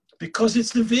 Because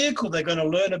it's the vehicle they're going to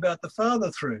learn about the Father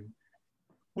through.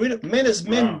 Men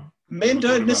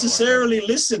don't necessarily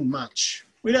listen much.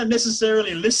 We don't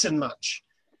necessarily listen much,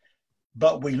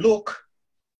 but we look.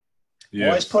 Yes.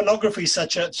 Why is pornography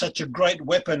such a great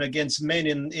weapon against men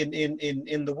in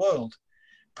the world?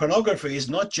 Pornography is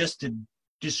not just it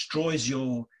destroys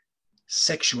your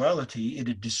sexuality,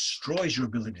 it destroys your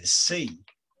ability to see.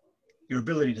 Your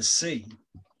ability to see.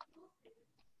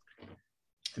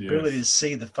 The ability to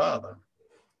see the Father.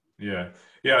 Yeah.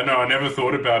 Yeah, no, I never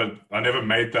thought about it. I never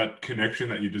made that connection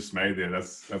that you just made there.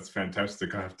 That's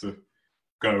fantastic. I have to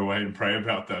go away and pray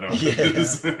about that after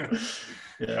this.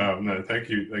 Yeah. No, thank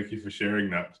you for sharing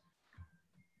that.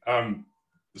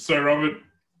 So Robert,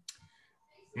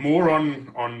 more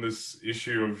on this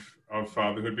issue of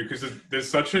fatherhood, because there's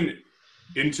such an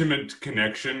intimate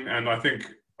connection, and I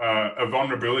think a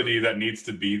vulnerability that needs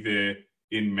to be there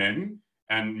in men,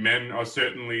 and men are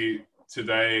certainly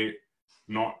today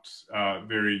not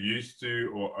very used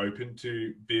to or open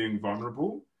to being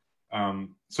vulnerable.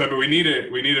 But we need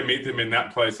to meet them in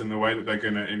that place, and the way that they're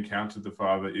going to encounter the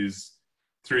Father is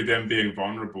through them being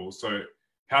vulnerable. So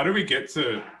how do we get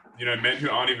to, men who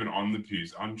aren't even on the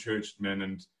pews, unchurched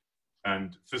men,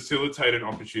 and facilitate an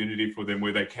opportunity for them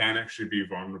where they can actually be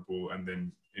vulnerable and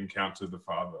then encounter the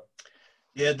Father?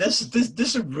 Yeah, this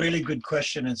is a really good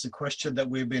question. It's a question that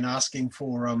we've been asking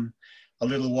for a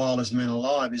little while as Men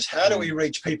Alive, is how do we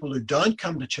reach people who don't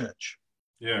come to church?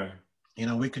 Yeah.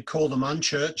 We could call them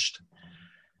unchurched.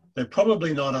 They're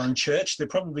probably not unchurched. They're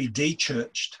probably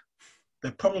de-churched.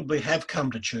 They probably have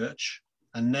come to church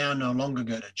and now no longer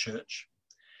go to church.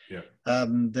 Yeah.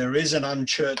 There is an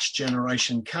unchurched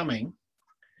generation coming.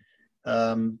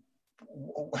 How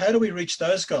do we reach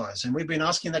those guys? And we've been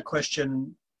asking that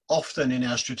question often in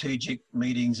our strategic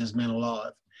meetings as Men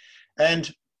Alive.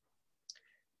 And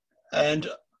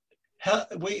how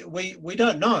we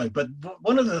don't know, but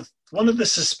one of the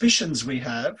suspicions we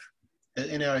have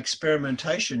in our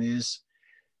experimentation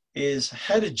is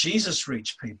how did Jesus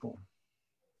reach people?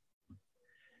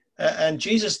 And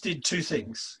Jesus did two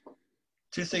things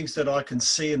that I can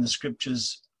see in the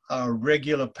scriptures are a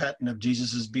regular pattern of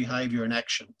Jesus's behavior and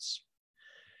actions.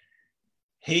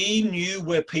 He knew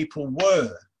where people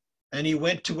were, and he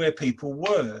went to where people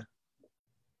were.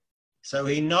 So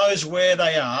he knows where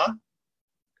they are,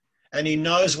 and he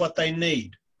knows what they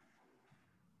need.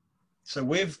 So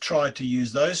we've tried to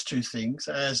use those two things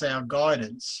as our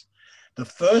guidance. The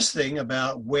first thing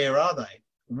about where are they?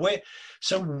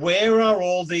 Where are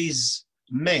all these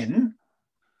men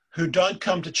who don't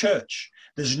come to church?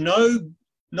 There's no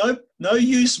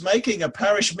use making a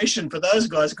parish mission for those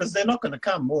guys because they're not going to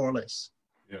come, more or less.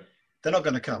 Yeah. They're not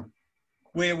going to come.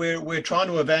 We're trying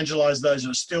to evangelize those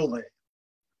who are still there.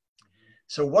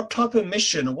 So what type of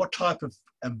mission or what type of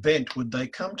event would they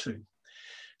come to?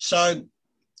 So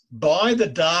by the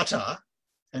data,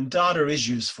 and data is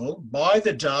useful, by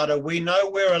the data, we know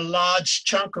where a large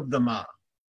chunk of them are.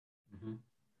 Mm-hmm.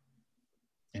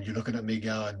 And you're looking at me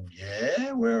going,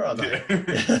 yeah, where are they?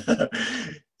 Yeah.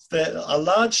 A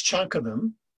large chunk of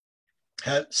them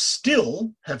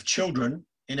still have children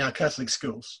in our Catholic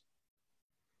schools.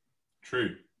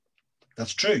 True.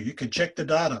 That's true. You can check the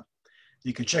data.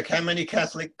 You can check how many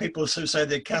Catholic people who say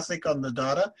they're Catholic on the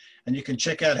data, and you can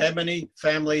check out how many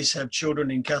families have children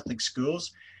in Catholic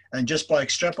schools. And just by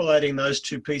extrapolating those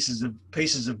two pieces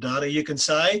of data, you can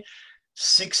say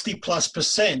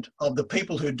 60+% of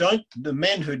the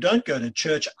men who don't go to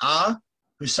church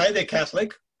who say they're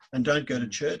Catholic and don't go to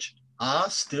church, are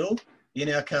still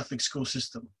in our Catholic school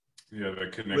system. Yeah,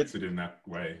 they're connected in that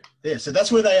way. Yeah, so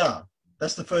that's where they are.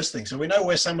 That's the first thing. So we know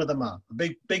where some of them are. A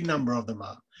big number of them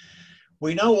are.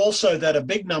 We know also that a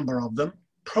big number of them,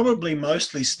 probably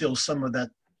mostly still some of that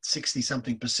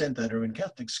 60-something% that are in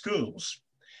Catholic schools,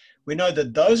 we know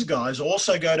that those guys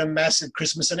also go to Mass at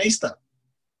Christmas and Easter.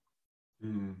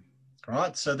 Mm.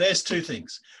 Right? So there's two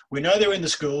things. We know they're in the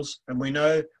schools, and we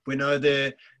know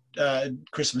they're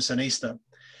Christmas and Easter.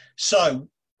 So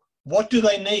what do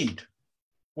they need?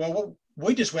 Well,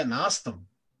 we just went and asked them.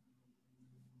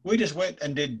 We just went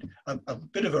and did a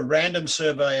bit of a random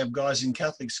survey of guys in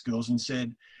Catholic schools and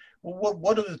said, well,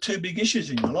 what are the two big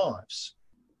issues in your lives?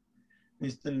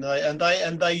 And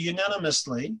they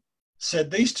unanimously said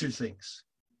these two things.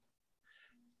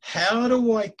 how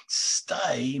do I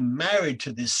stay married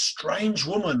to this strange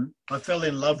woman I fell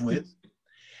in love with,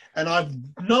 and I've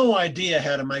no idea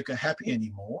how to make her happy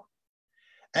anymore?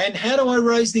 And how do I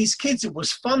raise these kids? It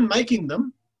was fun making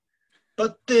them,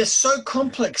 but they're so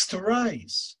complex to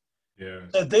raise. Yeah.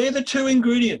 So they're the two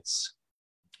ingredients.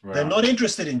 Wow. They're not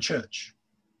interested in church.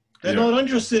 They're not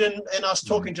interested in us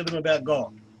talking to them about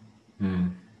God.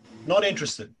 Not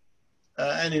interested.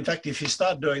 And in fact, if you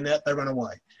start doing that, they run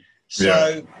away.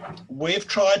 So we've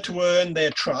tried to earn their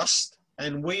trust,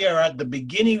 and we are at the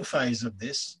beginning phase of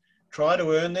this. Try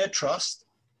to earn their trust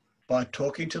by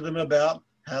talking to them about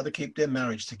how to keep their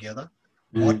marriage together.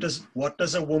 What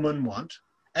does a woman want?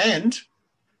 And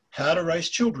how to raise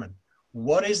children.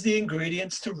 What is the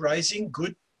ingredients to raising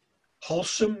good,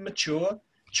 wholesome, mature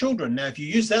children? Now, if you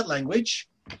use that language,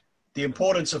 the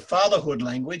importance of fatherhood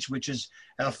language, which is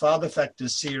our Father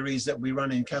Factors series that we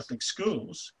run in Catholic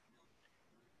schools,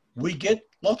 we get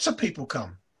lots of people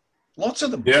come, lots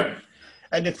of them. Yeah.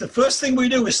 And if the first thing we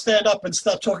do is stand up and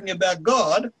start talking about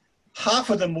God, half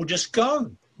of them will just go.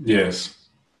 Yes.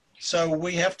 So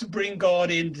we have to bring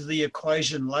God into the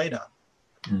equation later,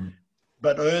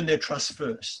 but earn their trust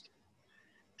first.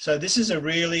 So this is a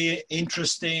really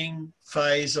interesting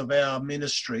phase of our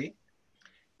ministry,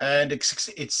 and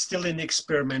it's still in the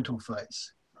experimental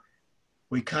phase.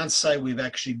 We can't say we've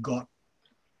actually got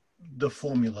the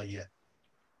formula yet.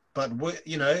 But,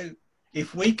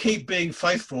 if we keep being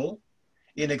faithful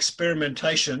in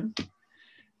experimentation,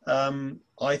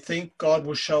 I think God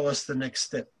will show us the next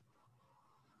step.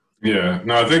 Yeah,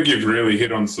 no, I think you've really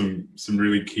hit on some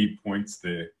really key points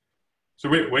there. So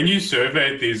when you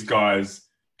surveyed these guys,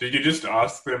 did you just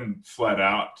ask them flat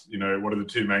out, what are the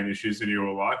two main issues in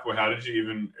your life, or how did you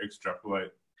even extrapolate?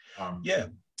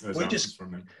 Those answers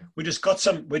from them? We just got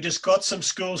some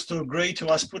schools to agree to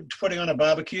us putting on a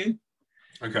barbecue.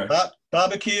 Okay.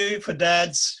 Barbecue for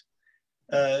dads.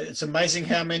 It's amazing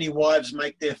how many wives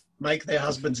make their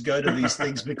husbands go to these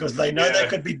things because they know they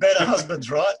could be better husbands,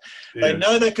 right? Yes. They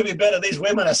know they could be better. These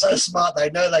women are so smart.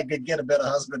 They know they could get a better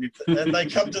husband. And they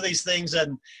come to these things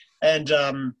and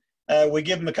we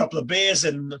give them a couple of beers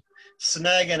and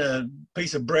snag and a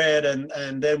piece of bread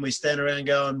and then we stand around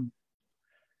going,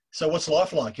 so what's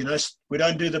life like? We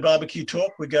don't do the barbecue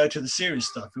talk. We go to the serious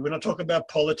stuff. We're not talking about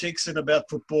politics and about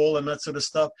football and that sort of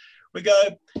stuff. We go,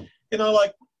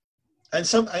 and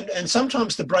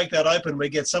sometimes to break that open, we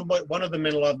get one of the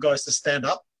mental life guys to stand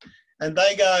up, and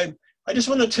they go, "I just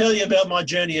want to tell you about my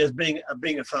journey as being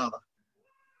a father.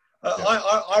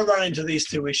 I run into these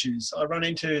two issues. I run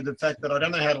into the fact that I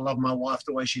don't know how to love my wife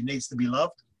the way she needs to be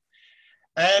loved,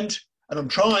 and I'm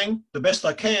trying the best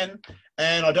I can,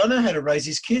 and I don't know how to raise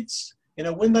these kids.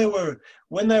 When they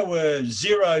were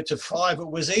 0 to 5, it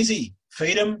was easy.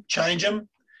 Feed them, change them,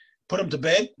 put them to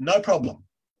bed, no problem.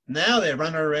 Now they're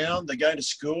running around, they're going to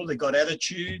school, they've got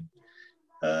attitude,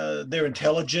 they're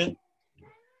intelligent.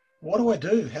 What do I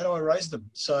do? How do I raise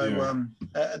them? So,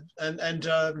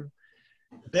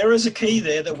 there is a key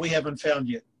there that we haven't found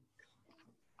yet.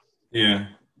 Yeah.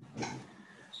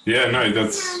 Yeah, no,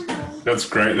 that's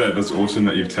great. That's awesome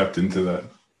that you've tapped into that.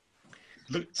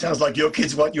 Look, sounds like your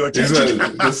kids want your attention.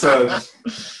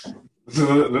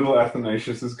 Little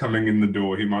Athanasius is coming in the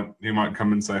door. He might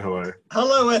come and say hello.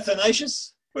 Hello,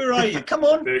 Athanasius. Where are you? Come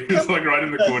on. He's like right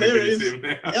in the corner. Can you see him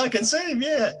now? Yeah, I can see him.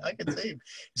 Yeah, I can see him.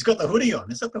 He's got the hoodie on.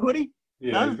 Is that the hoodie?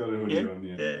 Yeah, no? He's got a hoodie on.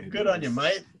 Yeah, good on you,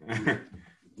 mate.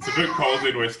 It's a bit cold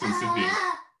in Western Sydney.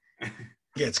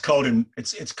 Yeah, it's cold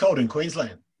in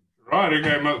Queensland. Right.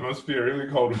 Okay. Must be a really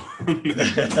cold one.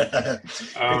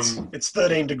 It's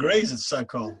 13 degrees. It's so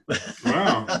cold.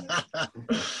 Wow.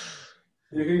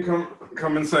 You can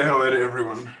come and say hello to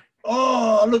everyone.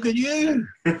 Oh, look at you.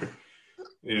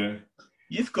 Yeah.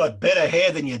 You've got better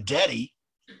hair than your daddy.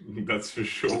 That's for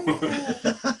sure.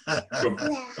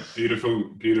 Beautiful,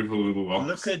 beautiful little locks.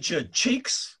 Look at your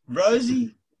cheeks,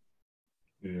 Rosie.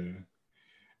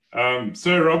 Yeah.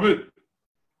 So, Robert,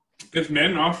 if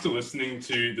men, after listening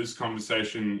to this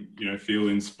conversation, feel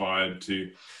inspired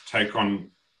to take on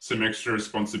some extra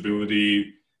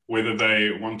responsibility, whether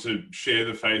they want to share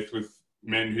the faith with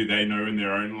men who they know in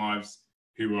their own lives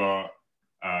who are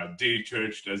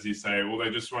de-churched, as you say, or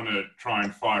they just want to try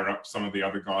and fire up some of the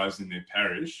other guys in their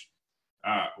parish,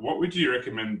 what would you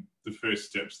recommend the first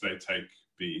steps they take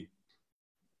be?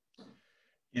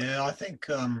 Yeah, I think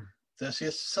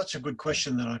that's such a good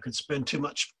question that I could spend too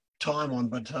much time on,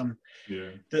 but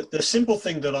the simple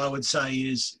thing that I would say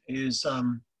is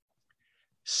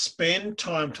spend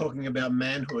time talking about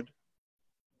manhood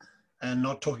and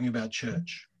not talking about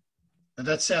church. And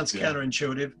that sounds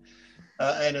counterintuitive.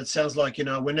 and it sounds like, you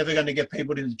know, we're never going to get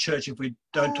people into church if we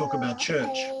don't talk about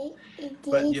church.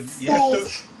 But you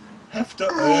have to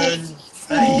earn.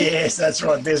 Yes, that's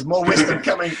right. There's more wisdom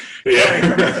coming from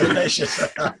Athanasius.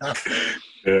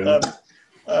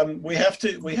 We have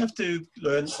to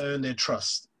earn their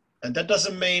trust, and that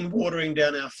doesn't mean watering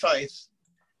down our faith.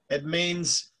 It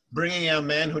means bringing our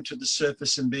manhood to the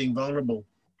surface and being vulnerable.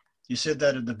 You said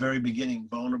that at the very beginning,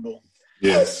 vulnerable.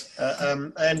 Yes.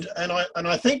 And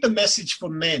I think the message for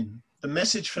men,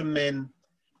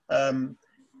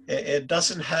 it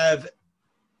doesn't have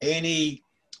any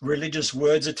religious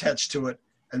words attached to it.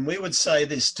 And we would say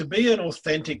this: to be an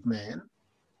authentic man,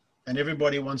 and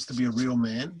everybody wants to be a real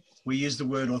man. We use the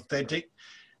word authentic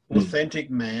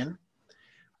man.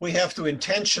 We have to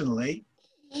intentionally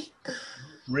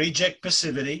reject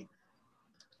passivity.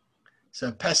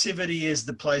 So passivity is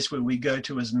the place where we go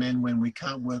to as men when we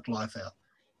can't work life out.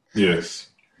 Yes.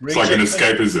 It's like an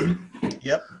escapism.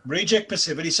 Yep. Reject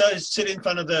passivity. So sit in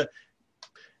front of the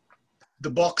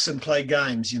box and play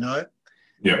games, you know.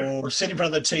 Yeah. Or sit in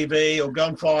front of the TV, or go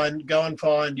and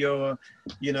find your,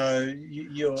 you know,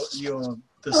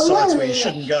 the sites where you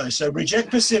shouldn't go. So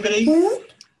reject passivity,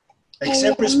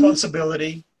 accept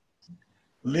responsibility,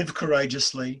 live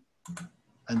courageously.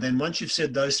 And then once you've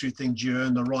said those three things, you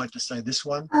earn the right to say this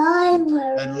one.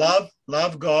 And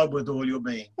love God with all your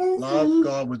being. Love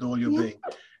God with all your being.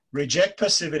 Reject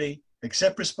passivity,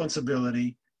 accept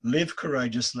responsibility, live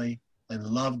courageously, and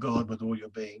love God with all your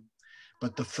being.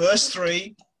 But the first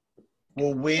three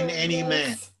will win any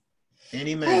man.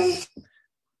 Any man.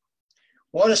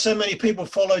 Why do so many people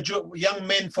young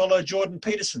men follow Jordan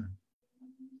Peterson?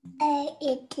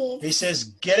 He says,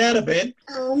 get out of bed,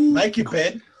 make your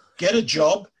bed, get a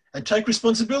job, and take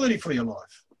responsibility for your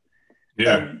life.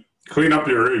 Yeah, clean up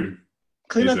your room.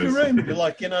 Clean up your room. You're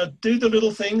like, you know, do the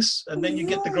little things, and then you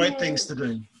get the great things to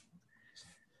do.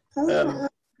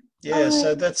 Yeah,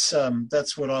 so that's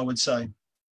what I would say.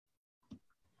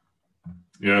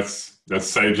 Yes, that's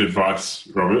sage advice,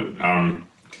 Robert.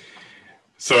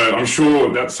 So I'm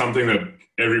sure that's something that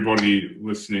everybody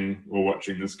listening or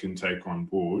watching this can take on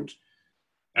board.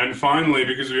 And finally,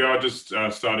 because we are just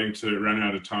starting to run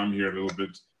out of time here a little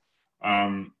bit,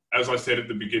 as I said at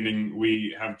the beginning,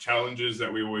 we have challenges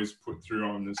that we always put through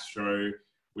on this show.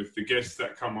 With the guests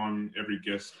that come on, every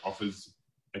guest offers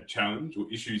a challenge, or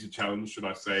issues a challenge, should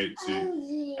I say,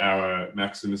 to our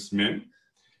Maximus men.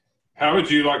 How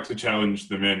would you like to challenge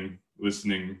the men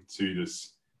listening to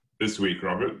this week,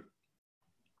 Robert?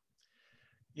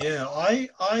 Yeah, I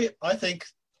think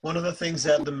one of the things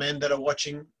that the men that are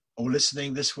watching or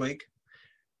listening this week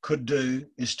could do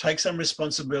is take some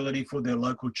responsibility for their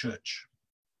local church.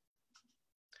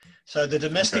 So the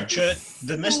domestic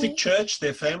church,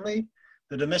 their family,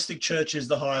 the domestic church is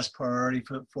the highest priority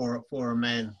for a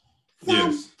man.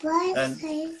 Yes.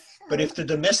 But if the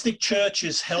domestic church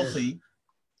is healthy,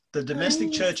 the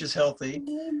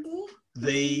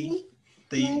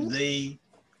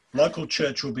local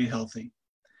church will be healthy.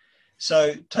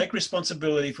 So take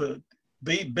responsibility for,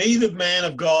 be the man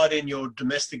of God in your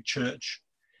domestic church,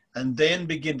 and then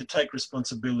begin to take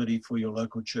responsibility for your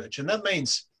local church. And that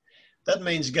means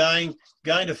going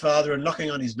to Father and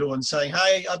knocking on his door and saying,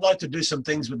 hey, I'd like to do some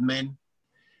things with men.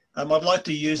 I'd like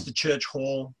to use the church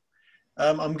hall.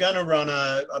 I'm going to run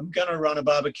a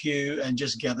barbecue and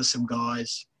just gather some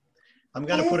guys. I'm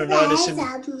going to put a notice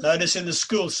in the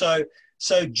school. So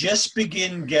just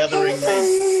begin gathering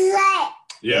men.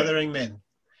 Yeah. Gathering men.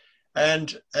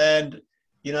 And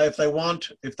you know, if they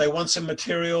want some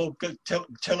material,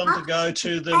 tell them to go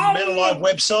to the Men Alive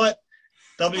website,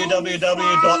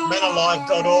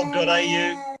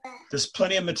 www.menalive.org.au. There's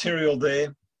plenty of material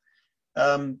there,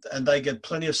 and they get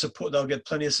plenty of support. They'll get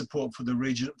plenty of support from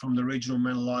the regional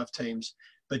Men Alive teams.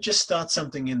 But just start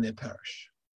something in their parish.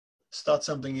 Start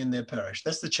something in their parish.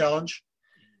 That's the challenge.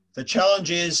 The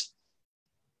challenge is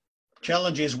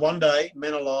one day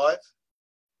Men Alive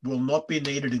will not be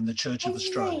needed in the Church of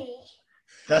Australia.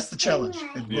 That's the challenge.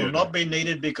 It will not be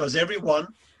needed because everyone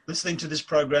listening to this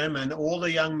program and all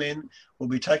the young men will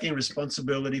be taking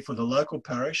responsibility for the local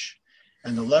parish,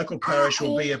 and the local parish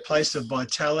will be a place of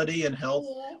vitality and health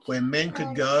where men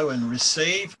could go and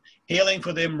receive healing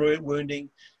for their wounding,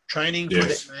 training for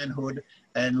their manhood,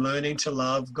 and learning to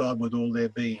love God with all their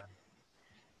being.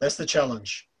 That's the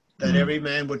challenge, that every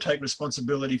man would take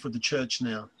responsibility for the church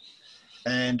now,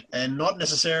 and not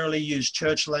necessarily use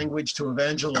church language to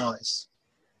evangelize.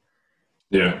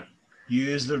 Yeah.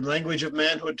 Use the language of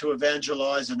manhood to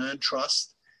evangelize and earn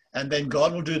trust, and then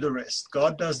God will do the rest.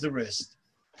 God does the rest,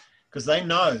 because they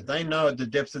know at the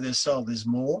depth of their soul there's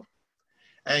more.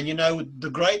 And you know, the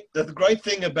great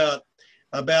thing about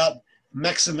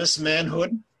Maximus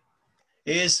manhood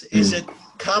is it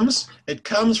comes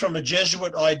from a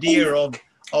Jesuit idea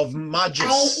of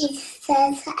magis.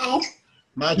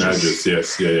 Magis,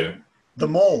 yes, yeah. The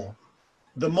more.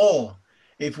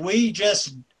 If we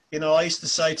just, I used to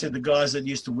say to the guys that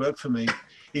used to work for me,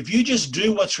 if you just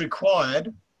do what's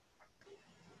required,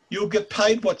 you'll get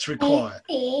paid what's required.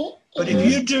 But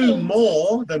if you do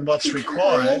more than what's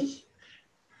required,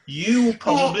 you will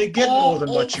probably get more than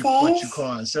what's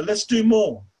required. So let's do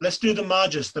more. Let's do the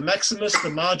magis, the maximus, the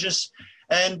magis.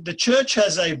 And the church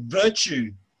has a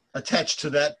virtue attached to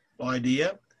that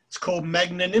idea. It's called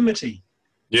magnanimity.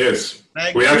 Yes.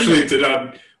 We actually did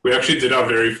our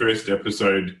very first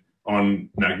episode on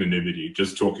magnanimity,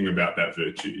 just talking about that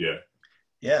virtue, yeah.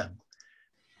 Yeah.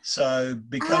 So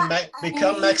become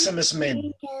Maximus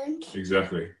men.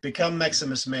 Exactly. Become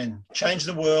Maximus men. Change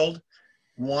the world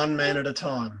one man at a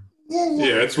time.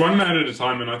 Yeah, it's one man at a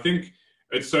time, and I think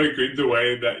it's so good the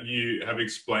way that you have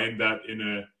explained that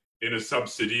in a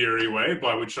subsidiary way,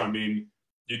 by which I mean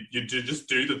you just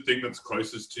do the thing that's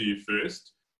closest to you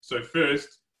first. So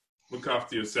first, look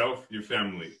after yourself, your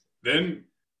family. Then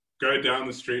go down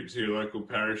the street to your local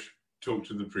parish, talk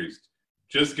to the priest.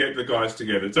 Just get the guys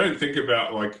together. Don't think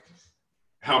about like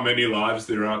how many lives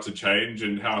there are to change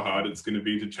and how hard it's going to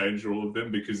be to change all of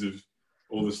them because of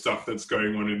all the stuff that's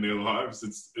going on in their lives.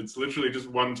 It's literally just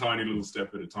one tiny little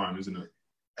step at a time, isn't it?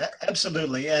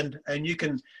 Absolutely, and you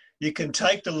can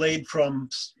take the lead from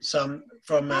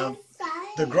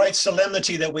the great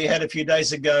solemnity that we had a few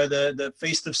days ago, the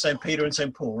feast of St. Peter and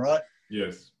St. Paul, right?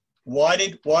 Yes. Why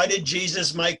did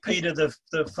Jesus make Peter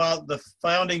the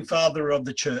founding father of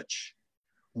the church?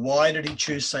 Why did he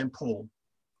choose St. Paul?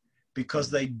 Because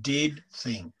they did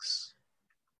things.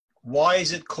 Why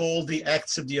is it called the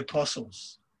Acts of the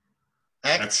Apostles?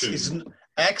 Acts is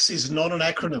not an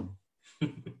acronym.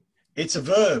 It's a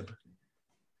verb,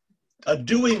 a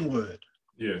doing word.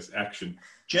 Yes, action.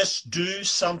 Just do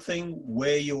something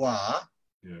where you are,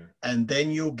 and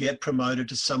then you'll get promoted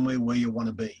to somewhere where you want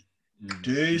to be.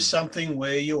 Do something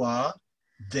where you are,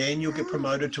 then you'll get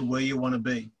promoted to where you want to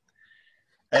be.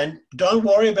 And don't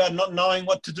worry about not knowing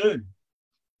what to do.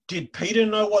 Did Peter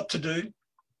know what to do?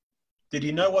 Did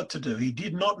he know what to do? He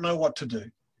did not know what to do.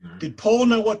 No. Did Paul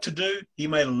know what to do? He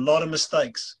made a lot of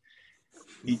mistakes.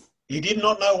 He did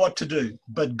not know what to do,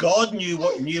 but God knew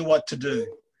what to do.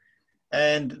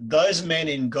 And those men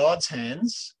in God's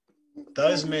hands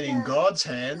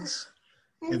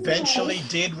eventually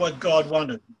did what God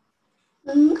wanted.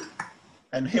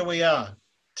 And here we are,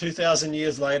 2,000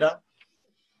 years later,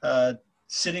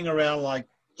 sitting around like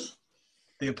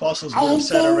the apostles would have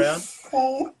sat around,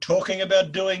 talking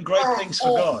about doing great things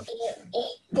for God.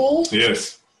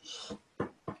 Yes.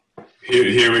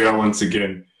 Here we are once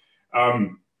again.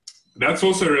 That's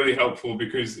also really helpful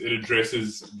because it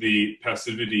addresses the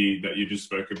passivity that you just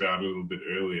spoke about a little bit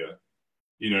earlier.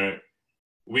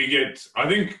 I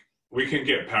think we can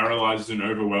get paralyzed and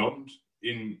overwhelmed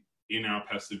in our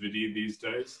passivity these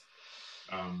days.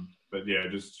 But yeah,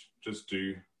 just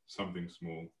do something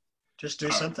small. Just do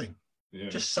something. Yeah.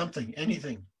 Just something,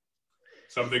 anything.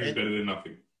 Something is better than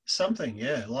nothing. Something,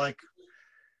 yeah. Like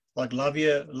love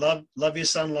your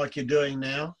son like you're doing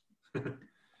now.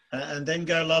 And then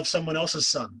go love someone else's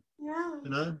son.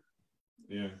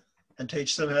 Yeah. And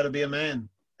teach them how to be a man.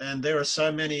 And there are so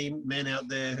many men out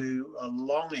there who are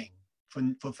longing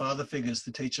for father figures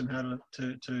to teach them how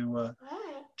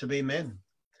to be men.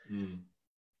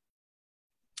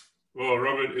 Well,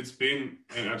 Robert, it's been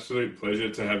an absolute pleasure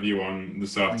to have you on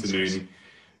this afternoon.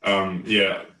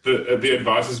 The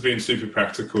advice has been super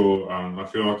practical. I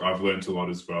feel like I've learned a lot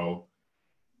as well.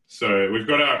 So we've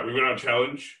got our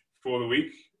challenge for the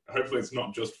week. Hopefully it's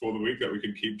not just for the week, that we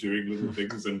can keep doing little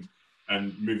things and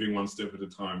moving one step at a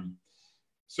time.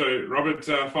 So, Robert,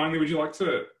 finally, would you like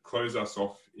to close us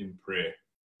off in prayer?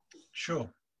 Sure.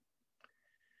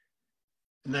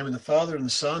 In the name of the Father, and the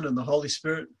Son, and the Holy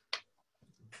Spirit.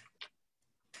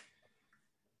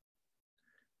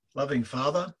 Loving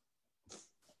Father,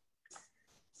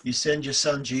 you send your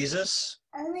Son Jesus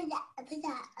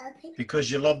because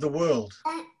you love the world.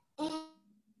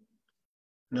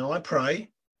 Now I pray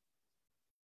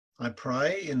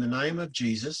in the name of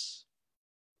Jesus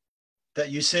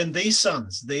that you send these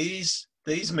sons, these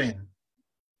men,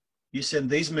 you send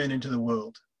these men into the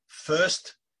world,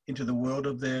 first into the world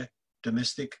of their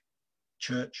domestic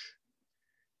church,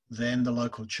 then the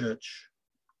local church,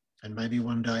 and maybe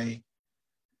one day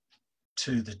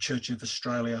to the Church of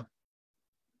Australia.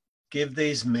 Give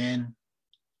these men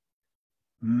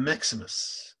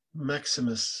Maximus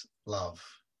love,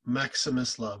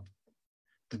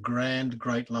 the grand,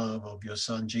 great love of your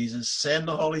Son, Jesus. Send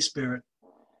the Holy Spirit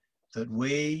that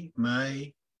we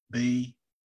may be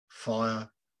fire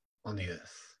on the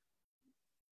earth.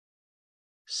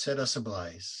 Set us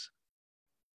ablaze.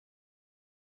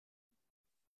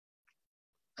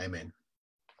 Amen.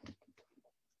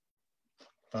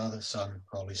 Father, Son,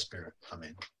 Holy Spirit.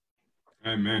 Amen.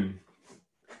 Amen.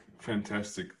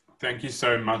 Fantastic. Thank you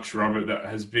so much, Robert. That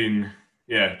has been,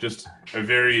 just a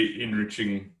very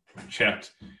enriching chat.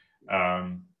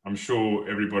 I'm sure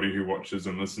everybody who watches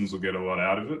and listens will get a lot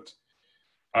out of it.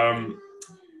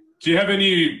 Do you have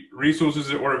any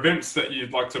resources or events that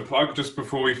you'd like to plug just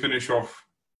before we finish off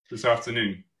this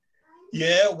afternoon?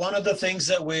 Yeah, one of the things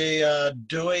that we are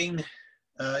doing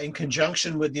in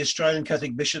conjunction with the Australian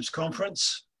Catholic Bishops'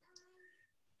 Conference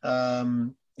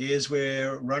is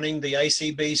we're running the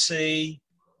ACBC.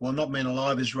 Well, not Men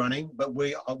Alive is running, but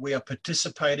we are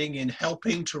participating in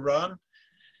helping to run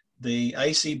the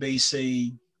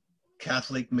ACBC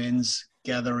Catholic Men's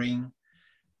Gathering.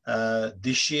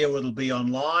 This year it'll be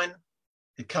online.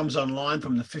 It comes online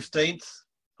from the 15th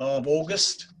of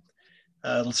August.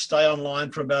 It'll stay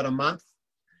online for about a month,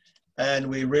 and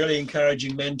we're really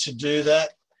encouraging men to do that.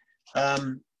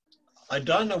 I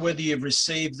don't know whether you've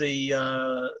received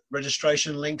the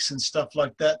registration links and stuff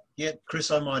like that yet.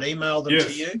 Chris, I might email them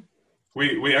to you.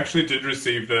 We actually did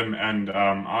receive them, and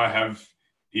I have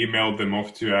emailed them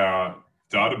off to our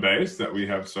database that we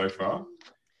have so far.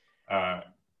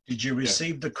 Did you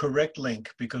receive the correct link?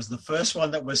 Because the first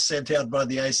one that was sent out by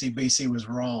the ACBC was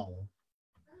wrong.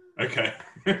 Okay.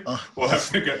 We'll have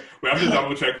to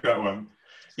double check that one.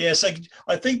 Yeah, so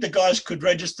I think the guys could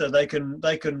register. They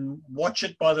can watch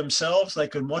it by themselves. They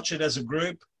can watch it as a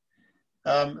group.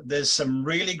 There's some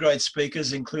really great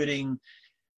speakers, including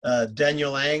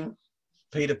Daniel Ang,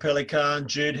 Peter Pelican,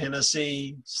 Jude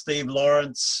Hennessy, Steve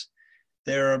Lawrence.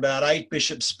 There are about 8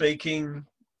 bishops speaking,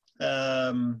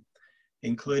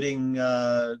 including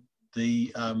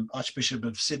the Archbishop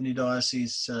of Sydney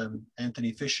Diocese,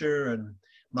 Anthony Fisher, and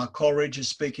Mark Coleridge is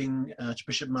speaking.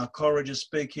 Archbishop Mark Coleridge is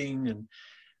speaking, and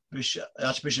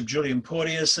Archbishop Julian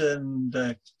Porteous, and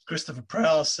Christopher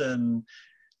Prowse, and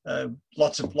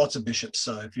lots of bishops.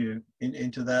 So if you're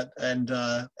into that, and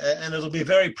it'll be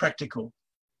very practical.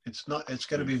 It's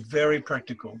going to be very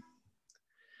practical.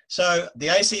 So the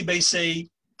ACBC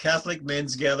Catholic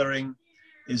Men's Gathering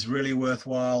is really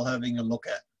worthwhile having a look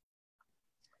at,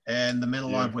 and the Men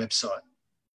Alive website.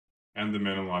 And the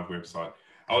Men Alive website.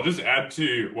 I'll just add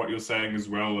to what you're saying as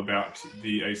well about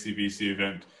the ACBC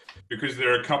event, because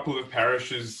there are a couple of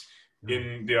parishes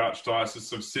in the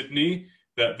Archdiocese of Sydney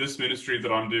that this ministry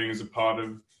that I'm doing is a part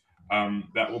of,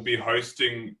 that will be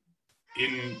hosting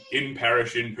in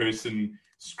parish, in-person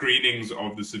screenings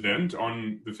of this event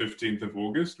on the 15th of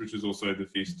August, which is also the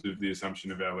Feast of the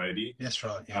Assumption of Our Lady. That's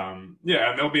right. And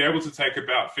they'll be able to take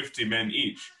about 50 men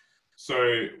each.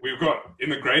 So we've got, in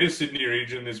the Greater Sydney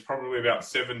region, there's probably about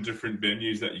 7 different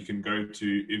venues that you can go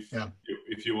to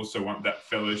if you also want that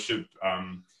fellowship.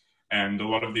 And a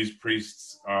lot of these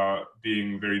priests are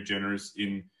being very generous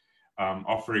in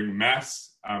offering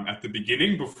Mass at the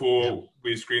beginning before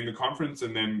we screen the conference,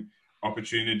 and then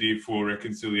opportunity for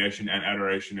reconciliation and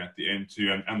adoration at the end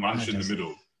too, and lunch in the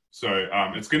middle. So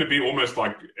it's going to be almost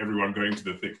like everyone going to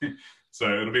the thing.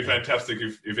 So it'll be fantastic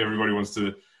if everybody wants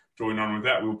to join on with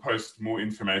that. We'll post more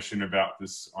information about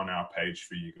this on our page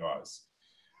for you guys.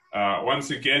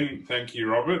 Once again, thank you,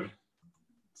 Robert.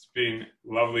 It's been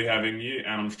lovely having you,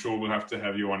 and I'm sure we'll have to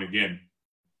have you on again.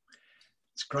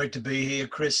 It's great to be here,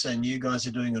 Chris, and you guys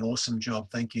are doing an awesome job.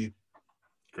 Thank you.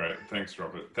 Great. Thanks,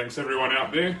 Robert. Thanks, everyone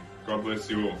out there. God bless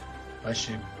you all. Bless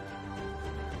you.